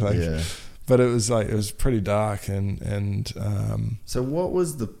needed to. Like, yeah. But it was pretty dark and so what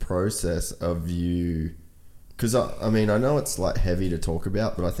was the process of you? Because I mean, I know it's like heavy to talk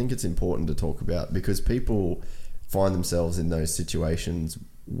about, but I think it's important to talk about because people find themselves in those situations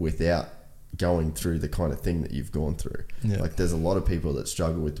without going through the kind of thing that you've gone through. Yeah. Like there's a lot of people that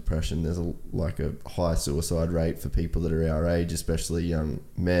struggle with depression. There's a high suicide rate for people that are our age, especially young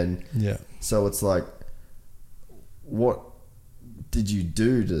men. Yeah. So it's like, what did you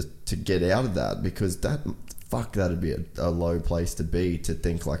do to get out of that? Because that'd be a low place to be, to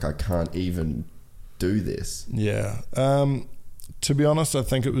think like, I can't even do this. Yeah. To be honest, I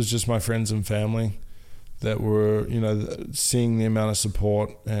think it was just my friends and family that were, you know, seeing the amount of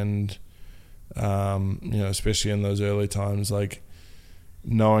support and, you know, especially in those early times, like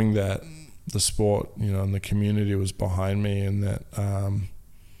knowing that the sport, you know, and the community was behind me, and that,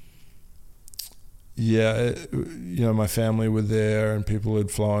 you know, my family were there and people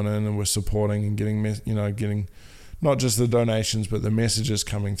had flown in and were supporting and getting not just the donations, but the messages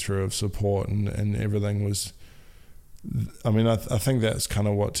coming through of support and everything was, I mean, I think that's kind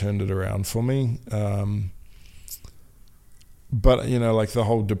of what turned it around for me. But, you know, like the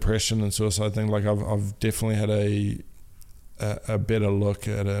whole depression and suicide thing, like I've definitely had a better look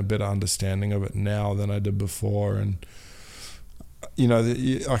at a better understanding of it now than I did before. And, you know,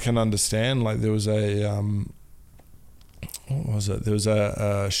 I can understand, like there was what was it? There was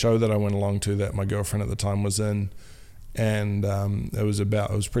a show that I went along to that my girlfriend at the time was in, and it was a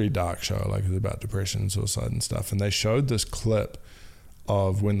pretty dark show, like it was about depression and suicide and stuff. And they showed this clip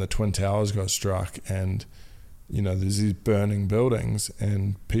of when the Twin Towers got struck, and, you know, there's these burning buildings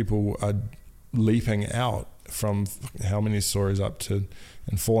and people are leaping out from how many stories up to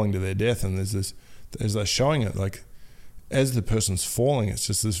and falling to their death. And as they're showing it, like, as the person's falling, it's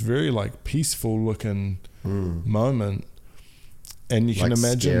just this very like peaceful looking moment, and you can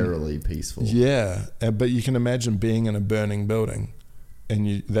imagine scarily peaceful. Yeah, but you can imagine being in a burning building,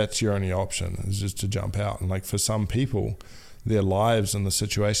 and that's your only option is just to jump out. And like for some people, their lives and the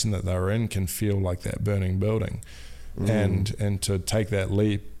situation that they're in can feel like that burning building, and to take that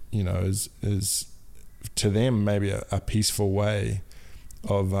leap, you know, is to them maybe a peaceful way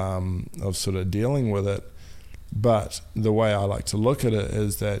of sort of dealing with it. But the way I like to look at it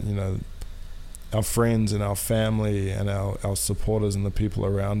is that, you know, our friends and our family and our supporters and the people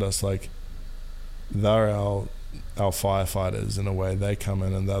around us, like, they're our firefighters in a way. They come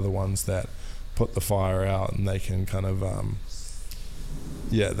in and they're the ones that put the fire out, and they can kind of,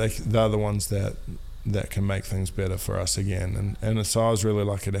 they're the ones that can make things better for us again. And so I was really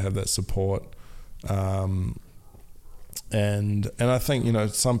lucky to have that support. And I think, you know,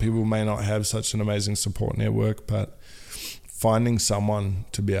 some people may not have such an amazing support network, but finding someone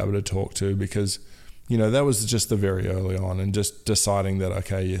to be able to talk to, because, you know, that was just the very early on, and just deciding that,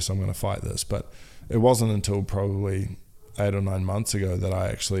 okay, yes, I'm going to fight this. But it wasn't until probably 8 or 9 months ago that I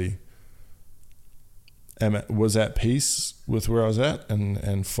actually was at peace with where I was at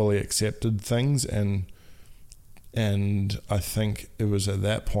and fully accepted things. And I think it was at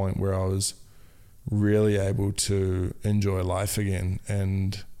that point where I was really able to enjoy life again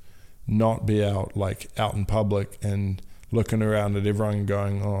and not be out in public and looking around at everyone and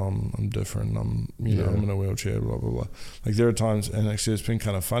going, oh, I'm different, I'm in a wheelchair, blah blah blah. Like there are times, and actually it's been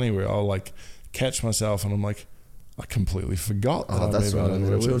kind of funny, where I'll like catch myself and I'm like, I completely forgot that I'm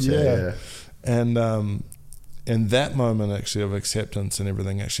in a wheelchair. And that moment actually of acceptance and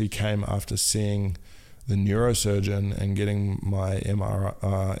everything actually came after seeing the neurosurgeon and getting my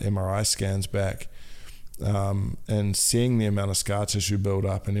MRI scans back, and seeing the amount of scar tissue build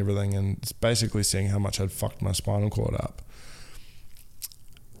up and everything, and basically seeing how much I'd fucked my spinal cord up.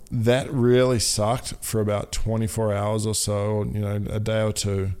 That really sucked for about 24 hours or so, you know, a day or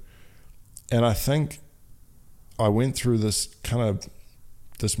two. I think I went through this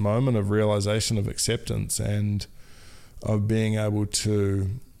moment of realization of acceptance and of being able to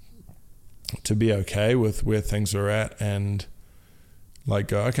be okay with where things are at, and like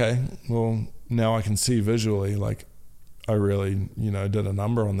go, okay, well, now I can see visually, like I really, did a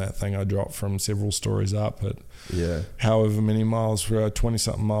number on that thing. I dropped from several stories up at however many miles for a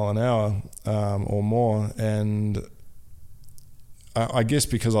 20-something mile an hour or more. And I guess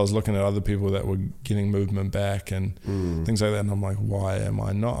because I was looking at other people that were getting movement back and things like that, and I'm like, why am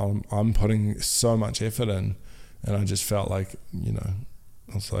I not? I'm putting so much effort in, and I just felt like, I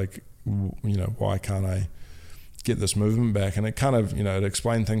was like, why can't I get this movement back? And it kind of, it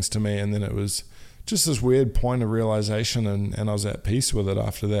explained things to me, and then it was just this weird point of realization, and I was at peace with it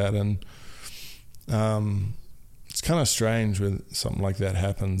after that. And it's kind of strange when something like that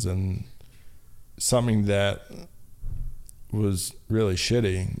happens, and something that was really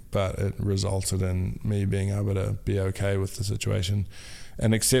shitty, but it resulted in me being able to be okay with the situation.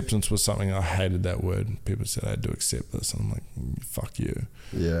 And acceptance was something, I hated that word. People said I had to accept this, and I'm like, fuck you.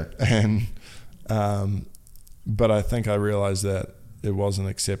 Yeah. And but I think I realized that it wasn't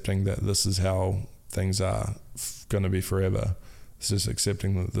accepting that this is how things are going to be forever. It's just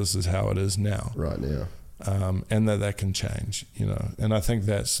accepting that this is how it is now. Right now. And that can change, And I think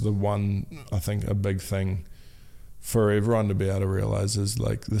that's a big thing for everyone to be able to realize is,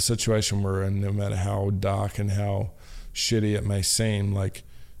 like, the situation we're in, no matter how dark and how shitty it may seem, like,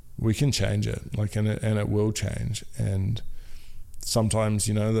 we can change it, like, and it will change. And sometimes,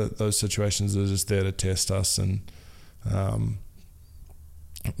 that those situations are just there to test us, and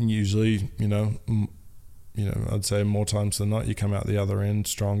usually, I'd say more times than not, you come out the other end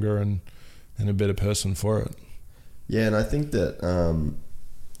stronger and a better person for it. Yeah, and I think that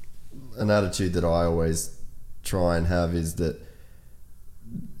an attitude that I always try and have is that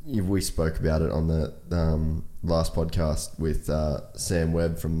we spoke about it on the last podcast with Sam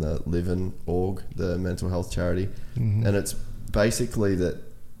Webb from the Livin' org, the mental health charity. Mm-hmm. And it's basically that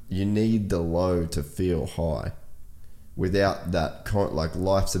you need the low to feel high. Without that,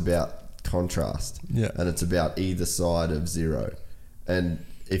 life's about contrast. Yeah. And it's about either side of zero. And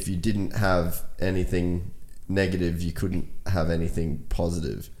if you didn't have anything negative, you couldn't have anything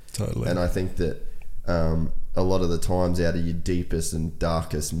positive. Totally. And I think that a lot of the times out of your deepest and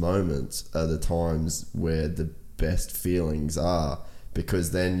darkest moments are the times where the best feelings are,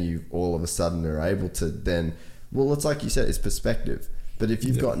 because then you all of a sudden are able to then, well, it's like you said, it's perspective. But if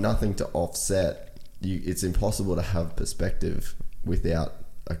you've got nothing to offset, it's impossible to have perspective without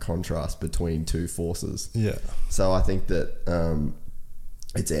a contrast between two forces. Yeah. So I think that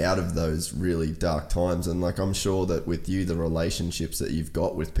it's out of those really dark times. And like, I'm sure that with you, the relationships that you've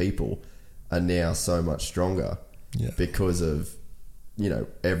got with people are now so much stronger because of,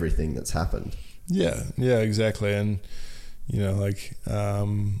 everything that's happened. Yeah, exactly. And,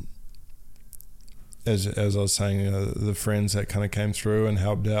 as I was saying, the friends that kind of came through and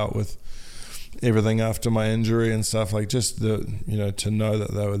helped out with everything after my injury and stuff, like, just to know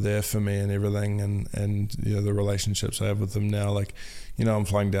that they were there for me and everything, and the relationships I have with them now, like, I'm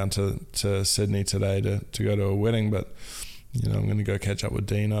flying down to Sydney today to go to a wedding, but I'm going to go catch up with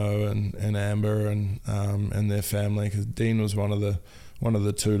Dino and Amber and their family, because Dean was one of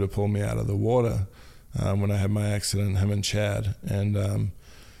the two to pull me out of the water when I had my accident, him and Chad. And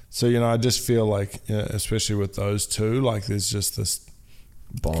so I just feel like, especially with those two, like, there's just this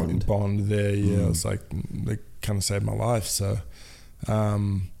bond there. It's like they kind of saved my life. So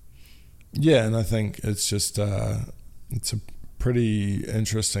and I think it's just it's a pretty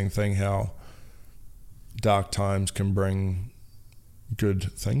interesting thing how dark times can bring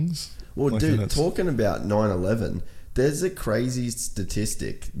good things. Well, dude, talking about 9/11, there's a crazy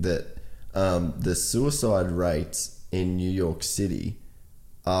statistic that the suicide rates in New York City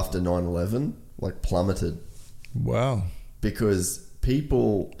after 9/11 plummeted. Wow. Because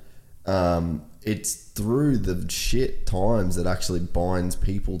people, it's through the shit times that actually binds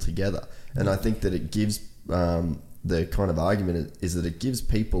people together. And I think that it gives, the kind of argument is that it gives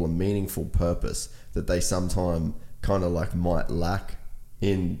people a meaningful purpose that they sometimes kind of might lack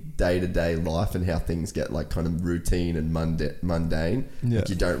in day-to-day life, and how things get kind of routine and mundane. Yeah.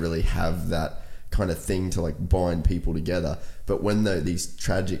 You don't really have that kind of thing to bind people together. But when these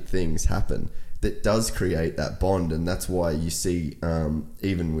tragic things happen, that does create that bond. And that's why you see,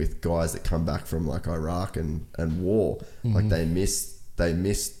 even with guys that come back from Iraq and war, mm-hmm. they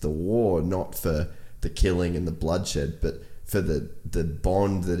miss the war, not for the killing and the bloodshed, but for the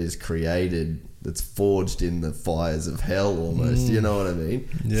bond that is created, that's forged in the fires of hell almost. You know what I mean?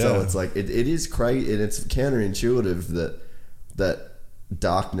 Yeah. So it's it is crazy, and it's counterintuitive that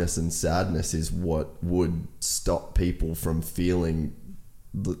darkness and sadness is what would stop people from feeling,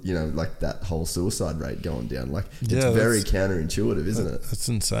 you know, like that whole suicide rate going down. Like, it's very counterintuitive, isn't it? That's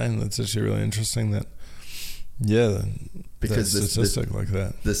insane. That's actually really interesting because that statistic like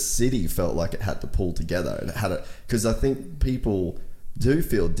that. The city felt like it had to pull together. It had because I think people do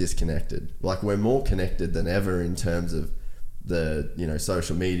feel disconnected. Like, we're more connected than ever in terms of the, you know,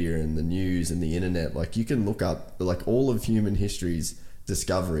 social media and the news and the internet. Like, you can look up, like, all of human history's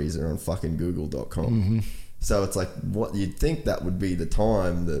discoveries are on fucking google.com. Mm-hmm. So it's like, what you'd think that would be the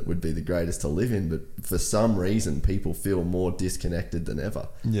time that would be the greatest to live in, but for some reason people feel more disconnected than ever.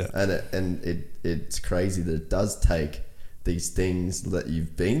 Yeah. And it's crazy that it does take these things that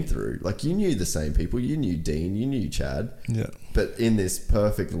you've been through. Like, you knew the same people, you knew Dean, you knew Chad. Yeah. But in this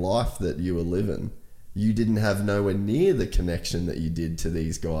perfect life that you were living, you didn't have nowhere near the connection that you did to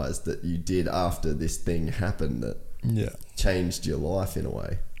these guys that you did after this thing happened that changed your life in a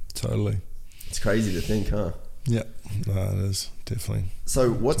way. Totally. It's crazy to think, huh? Yeah, no, it is definitely. So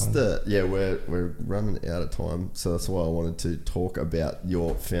what's we're running out of time, so that's why I wanted to talk about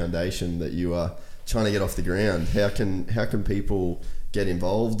your foundation that you are trying to get off the ground. How can people get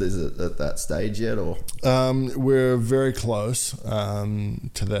involved? Is it at that stage yet, or? We're very close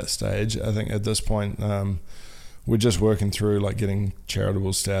to that stage. I think at this point we're just working through like getting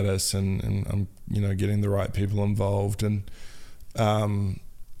charitable status and you know, getting the right people involved. And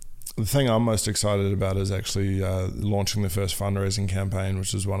the thing I'm most excited about is actually launching the first fundraising campaign,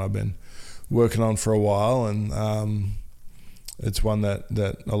 which is one I've been working on for a while, and it's one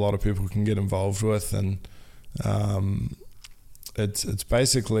that a lot of people can get involved with. And it's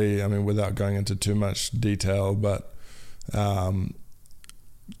basically, I mean, without going into too much detail, but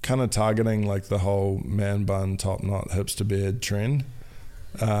kind of targeting like the whole man bun, top knot, hipster beard trend.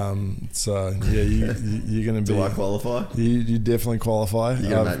 So yeah, you're gonna be. Do I qualify? You definitely qualify. You're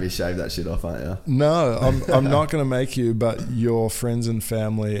gonna make me shave that shit off, aren't you? No, I'm not gonna make you, but your friends and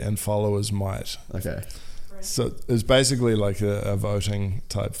family and followers might. Okay. So it's basically like a voting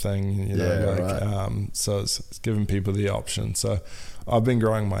type thing, you know, right. So it's giving people the option. So I've been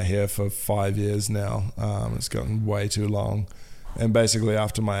growing my hair for 5 years now. It's gotten way too long. And basically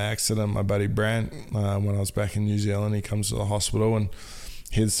after my accident, my buddy Brant, when I was back in New Zealand, he comes to the hospital and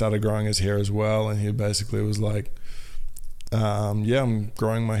he had started growing his hair as well. And he basically was like, I'm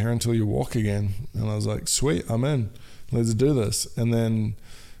growing my hair until you walk again. And I was like, sweet, I'm in. Let's do this. And then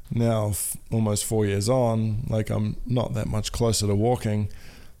now almost 4 years on, like I'm not that much closer to walking.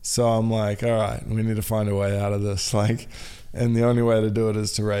 So I'm like, all right, we need to find a way out of this. Like, and the only way to do it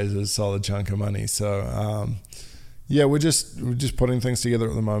is to raise a solid chunk of money. So, we're just putting things together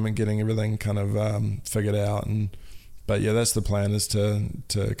at the moment, getting everything kind of figured out. But that's the plan, is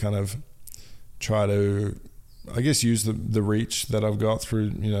to kind of try to, I guess, use the reach that I've got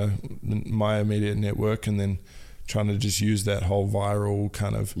through, you know, my immediate network, and then trying to just use that whole viral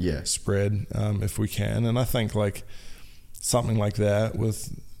kind of spread if we can. And I think like something like that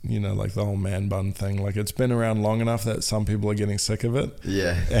with, you know, like the whole man bun thing, like it's been around long enough that some people are getting sick of it.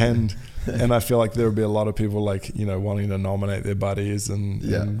 Yeah. And I feel like there would be a lot of people like, you know, wanting to nominate their buddies and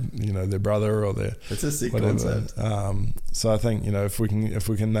you know, their brother or their it's a sick whatever. Concept. So I think, you know, if we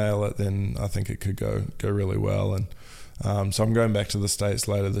can nail it, then I think it could go really well. And so I'm going back to the States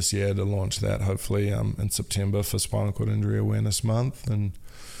later this year to launch that, hopefully in September for Spinal Cord Injury Awareness Month. And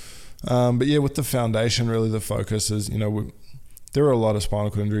but with the foundation, really the focus is, you know, there are a lot of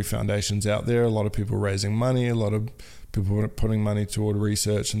spinal cord injury foundations out there, a lot of people raising money, a lot of people putting money toward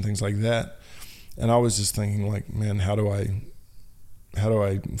research and things like that. And I was just thinking like, man, how do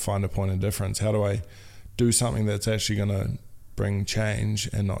I find a point of difference? How do I do something that's actually going to bring change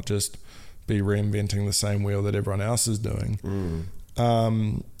and not just be reinventing the same wheel that everyone else is doing?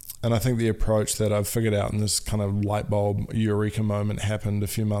 And I think the approach that I've figured out in this kind of light bulb eureka moment happened a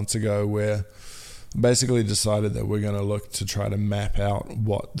few months ago, where basically decided that we're going to look to try to map out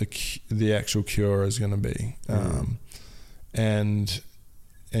what the actual cure is going to be, and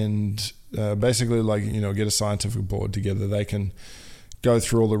basically, like, you know, get a scientific board together. They can go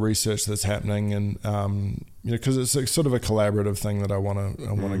through all the research that's happening, and you know, because it's sort of a collaborative thing that I want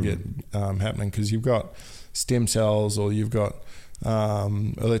to get happening, because you've got stem cells, or you've got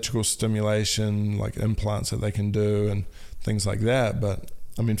electrical stimulation, like implants that they can do and things like that. But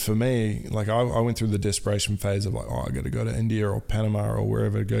I mean, for me, like I went through the desperation phase of like, I got to go to India or Panama or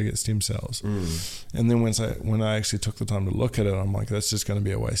wherever to go get stem cells. And then when I actually took the time to look at it, I'm like, that's just going to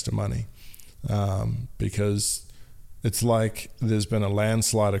be a waste of money, because it's like there's been a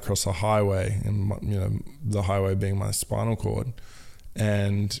landslide across a highway, and you know, the highway being my spinal cord,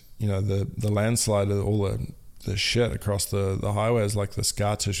 and you know, the landslide, all the the shit across the highway is like the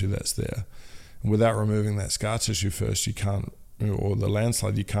scar tissue that's there. And without removing that scar tissue first, you can't, or the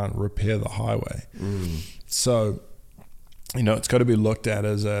landslide, you can't repair the highway. So, it's got to be looked at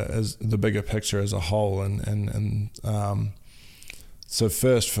as the bigger picture as a whole. So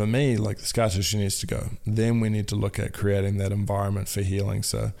first for me, like the scar tissue needs to go. Then we need to look at creating that environment for healing.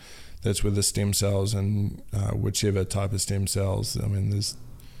 So that's where the stem cells and whichever type of stem cells, I mean, there's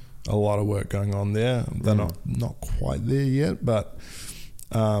a lot of work going on there. They're not quite there yet, but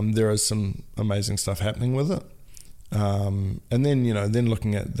there is some amazing stuff happening with it. And then, then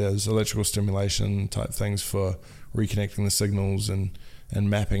looking at those electrical stimulation type things for reconnecting the signals and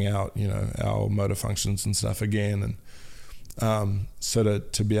mapping out, our motor functions and stuff again. And so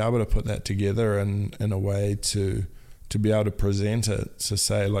to be able to put that together in a way to be able to present it, to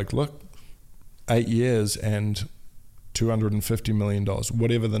say like, look, 8 years and $250 million,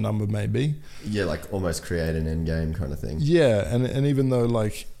 whatever the number may be. Yeah, like almost create an end game kind of thing. Yeah, and even though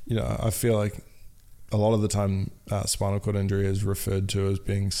like, I feel like a lot of the time spinal cord injury is referred to as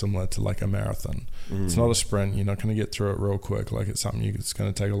being similar to like a marathon. It's not a sprint. You're not going to get through it real quick. Like it's something it's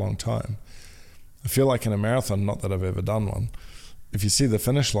going to take a long time. I feel like in a marathon, not that I've ever done one, if you see the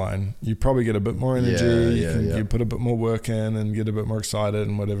finish line, you probably get a bit more energy. You put a bit more work in and get a bit more excited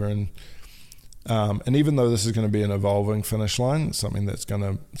and whatever. And even though this is going to be an evolving finish line, it's something that's going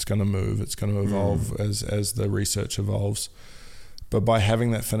to move. It's going to evolve as the research evolves. But by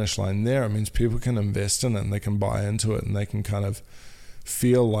having that finish line there, it means people can invest in it and they can buy into it and they can kind of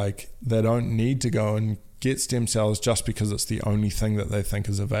feel like they don't need to go and get stem cells just because it's the only thing that they think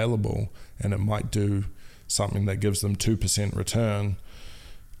is available and it might do something that gives them 2% return.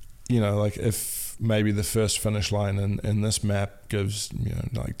 Like if maybe the first finish line in this map gives,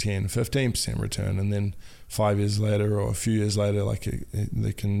 like 10, 15% return, and then 5 years later or a few years later, like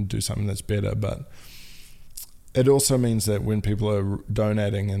they can do something that's better. But it also means that when people are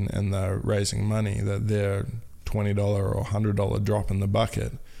donating and they're raising money, that their $20 or $100 drop in the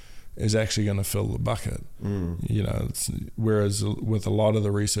bucket is actually going to fill the bucket. Whereas with a lot of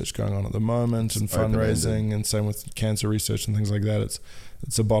the research going on at the moment and fundraising, and same with cancer research and things like that,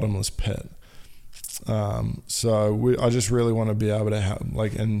 it's a bottomless pit. So I just really want to be able to have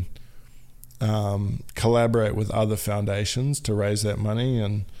collaborate with other foundations to raise that money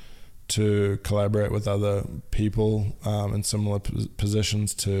and to collaborate with other people in similar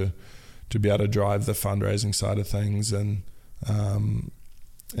positions to be able to drive the fundraising side of things and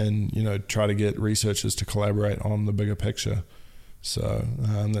try to get researchers to collaborate on the bigger picture. So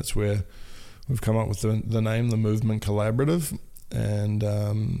that's where we've come up with the name, the Movement Collaborative. And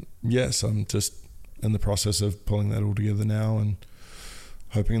so I'm just in the process of pulling that all together now and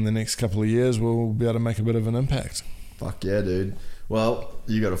hoping in the next couple of years we'll be able to make a bit of an impact. Fuck yeah, dude. Well,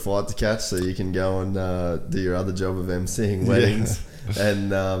 you got a flight to catch, so you can go and do your other job of emceeing weddings. Yeah. And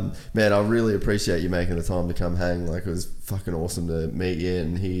man, I really appreciate you making the time to come hang. Like, it was fucking awesome to meet you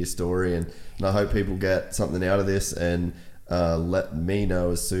and hear your story. And I hope people get something out of this and let me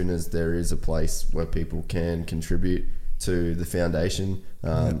know as soon as there is a place where people can contribute to the foundation,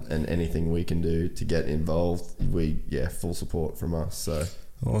 and anything we can do to get involved. Full support from us. So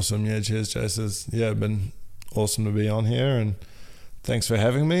awesome. Yeah, cheers, Jason. It's been awesome to be on here, and thanks for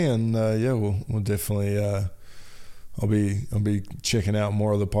having me. And we'll definitely I'll be checking out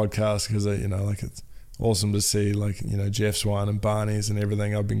more of the podcast because it's awesome to see Jeff's one and Barney's and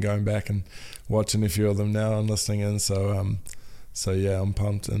everything. I've been going back and watching a few of them now and listening in. So I'm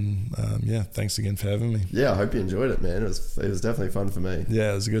pumped, and thanks again for having me. Yeah, I hope you enjoyed it, man. It was definitely fun for me.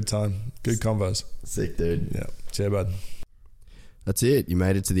 Yeah, it was a good time. Good convos. Sick, dude. Yeah, cheers, bud. That's it. You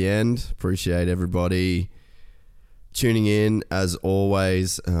made it to the end. Appreciate everybody tuning in. As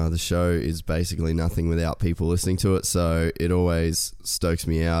always, the show is basically nothing without people listening to it, so it always stokes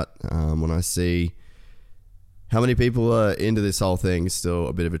me out when I see how many people are into this whole thing. It's still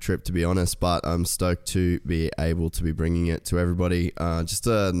a bit of a trip, to be honest, but I'm stoked to be able to be bringing it to everybody. Just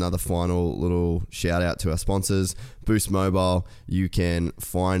another final little shout out to our sponsors, Boost Mobile. You can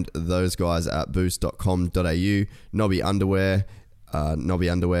find those guys at boost.com.au, Nobby Underwear,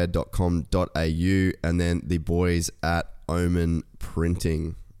 nobbyunderwear.com.au, and then the boys at Omen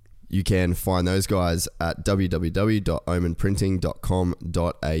Printing. You can find those guys at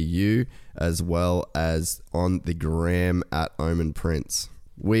www.omenprinting.com.au, as well as on the gram at Omen Prints.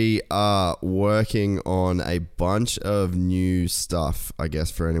 We are working on a bunch of new stuff, I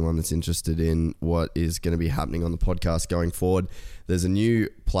guess, for anyone that's interested in what is going to be happening on the podcast going forward. There's a new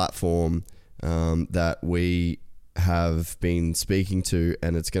platform that we have been speaking to,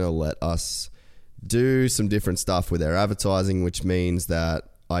 and it's going to let us do some different stuff with our advertising, which means that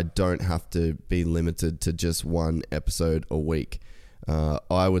I don't have to be limited to just one episode a week.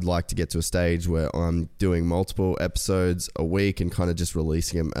 I would like to get to a stage where I'm doing multiple episodes a week and kind of just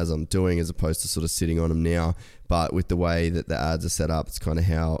releasing them as I'm doing, as opposed to sort of sitting on them now. But with the way that the ads are set up, it's kind of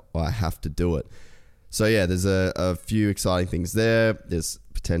how I have to do it. So yeah, there's a few exciting things there. There's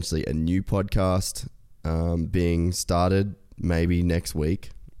potentially a new podcast being started maybe next week.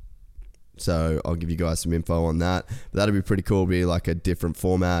 So I'll give you guys some info on that. But that'll be pretty cool. Be like a different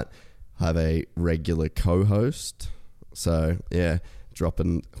format. Have a regular co-host. So yeah,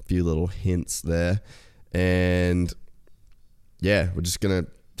 dropping a few little hints there. And yeah, we're just going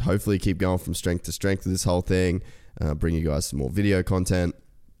to hopefully keep going from strength to strength with this whole thing. Bring you guys some more video content.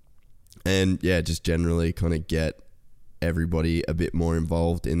 And yeah, just generally kind of get everybody a bit more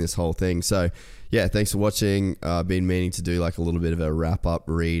involved in this whole thing. So yeah, thanks for watching. I've been meaning to do like a little bit of a wrap up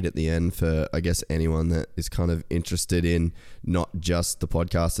read at the end for, I guess, anyone that is kind of interested in not just the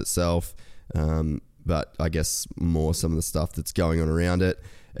podcast itself, but I guess more some of the stuff that's going on around it.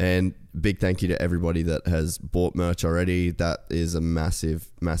 And big thank you to everybody that has bought merch already. That is a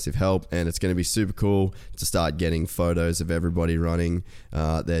massive, massive help. And it's going to be super cool to start getting photos of everybody running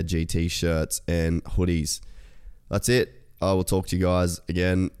their GT shirts and hoodies. That's it. I will talk to you guys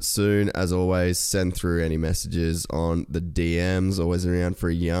again soon. As always, send through any messages on the DMs. Always around for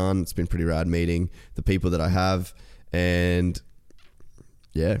a yarn. It's been pretty rad meeting the people that I have. And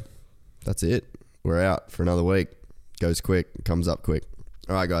yeah, that's it. We're out for another week. Goes quick. Comes up quick.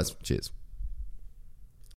 All right, guys. Cheers.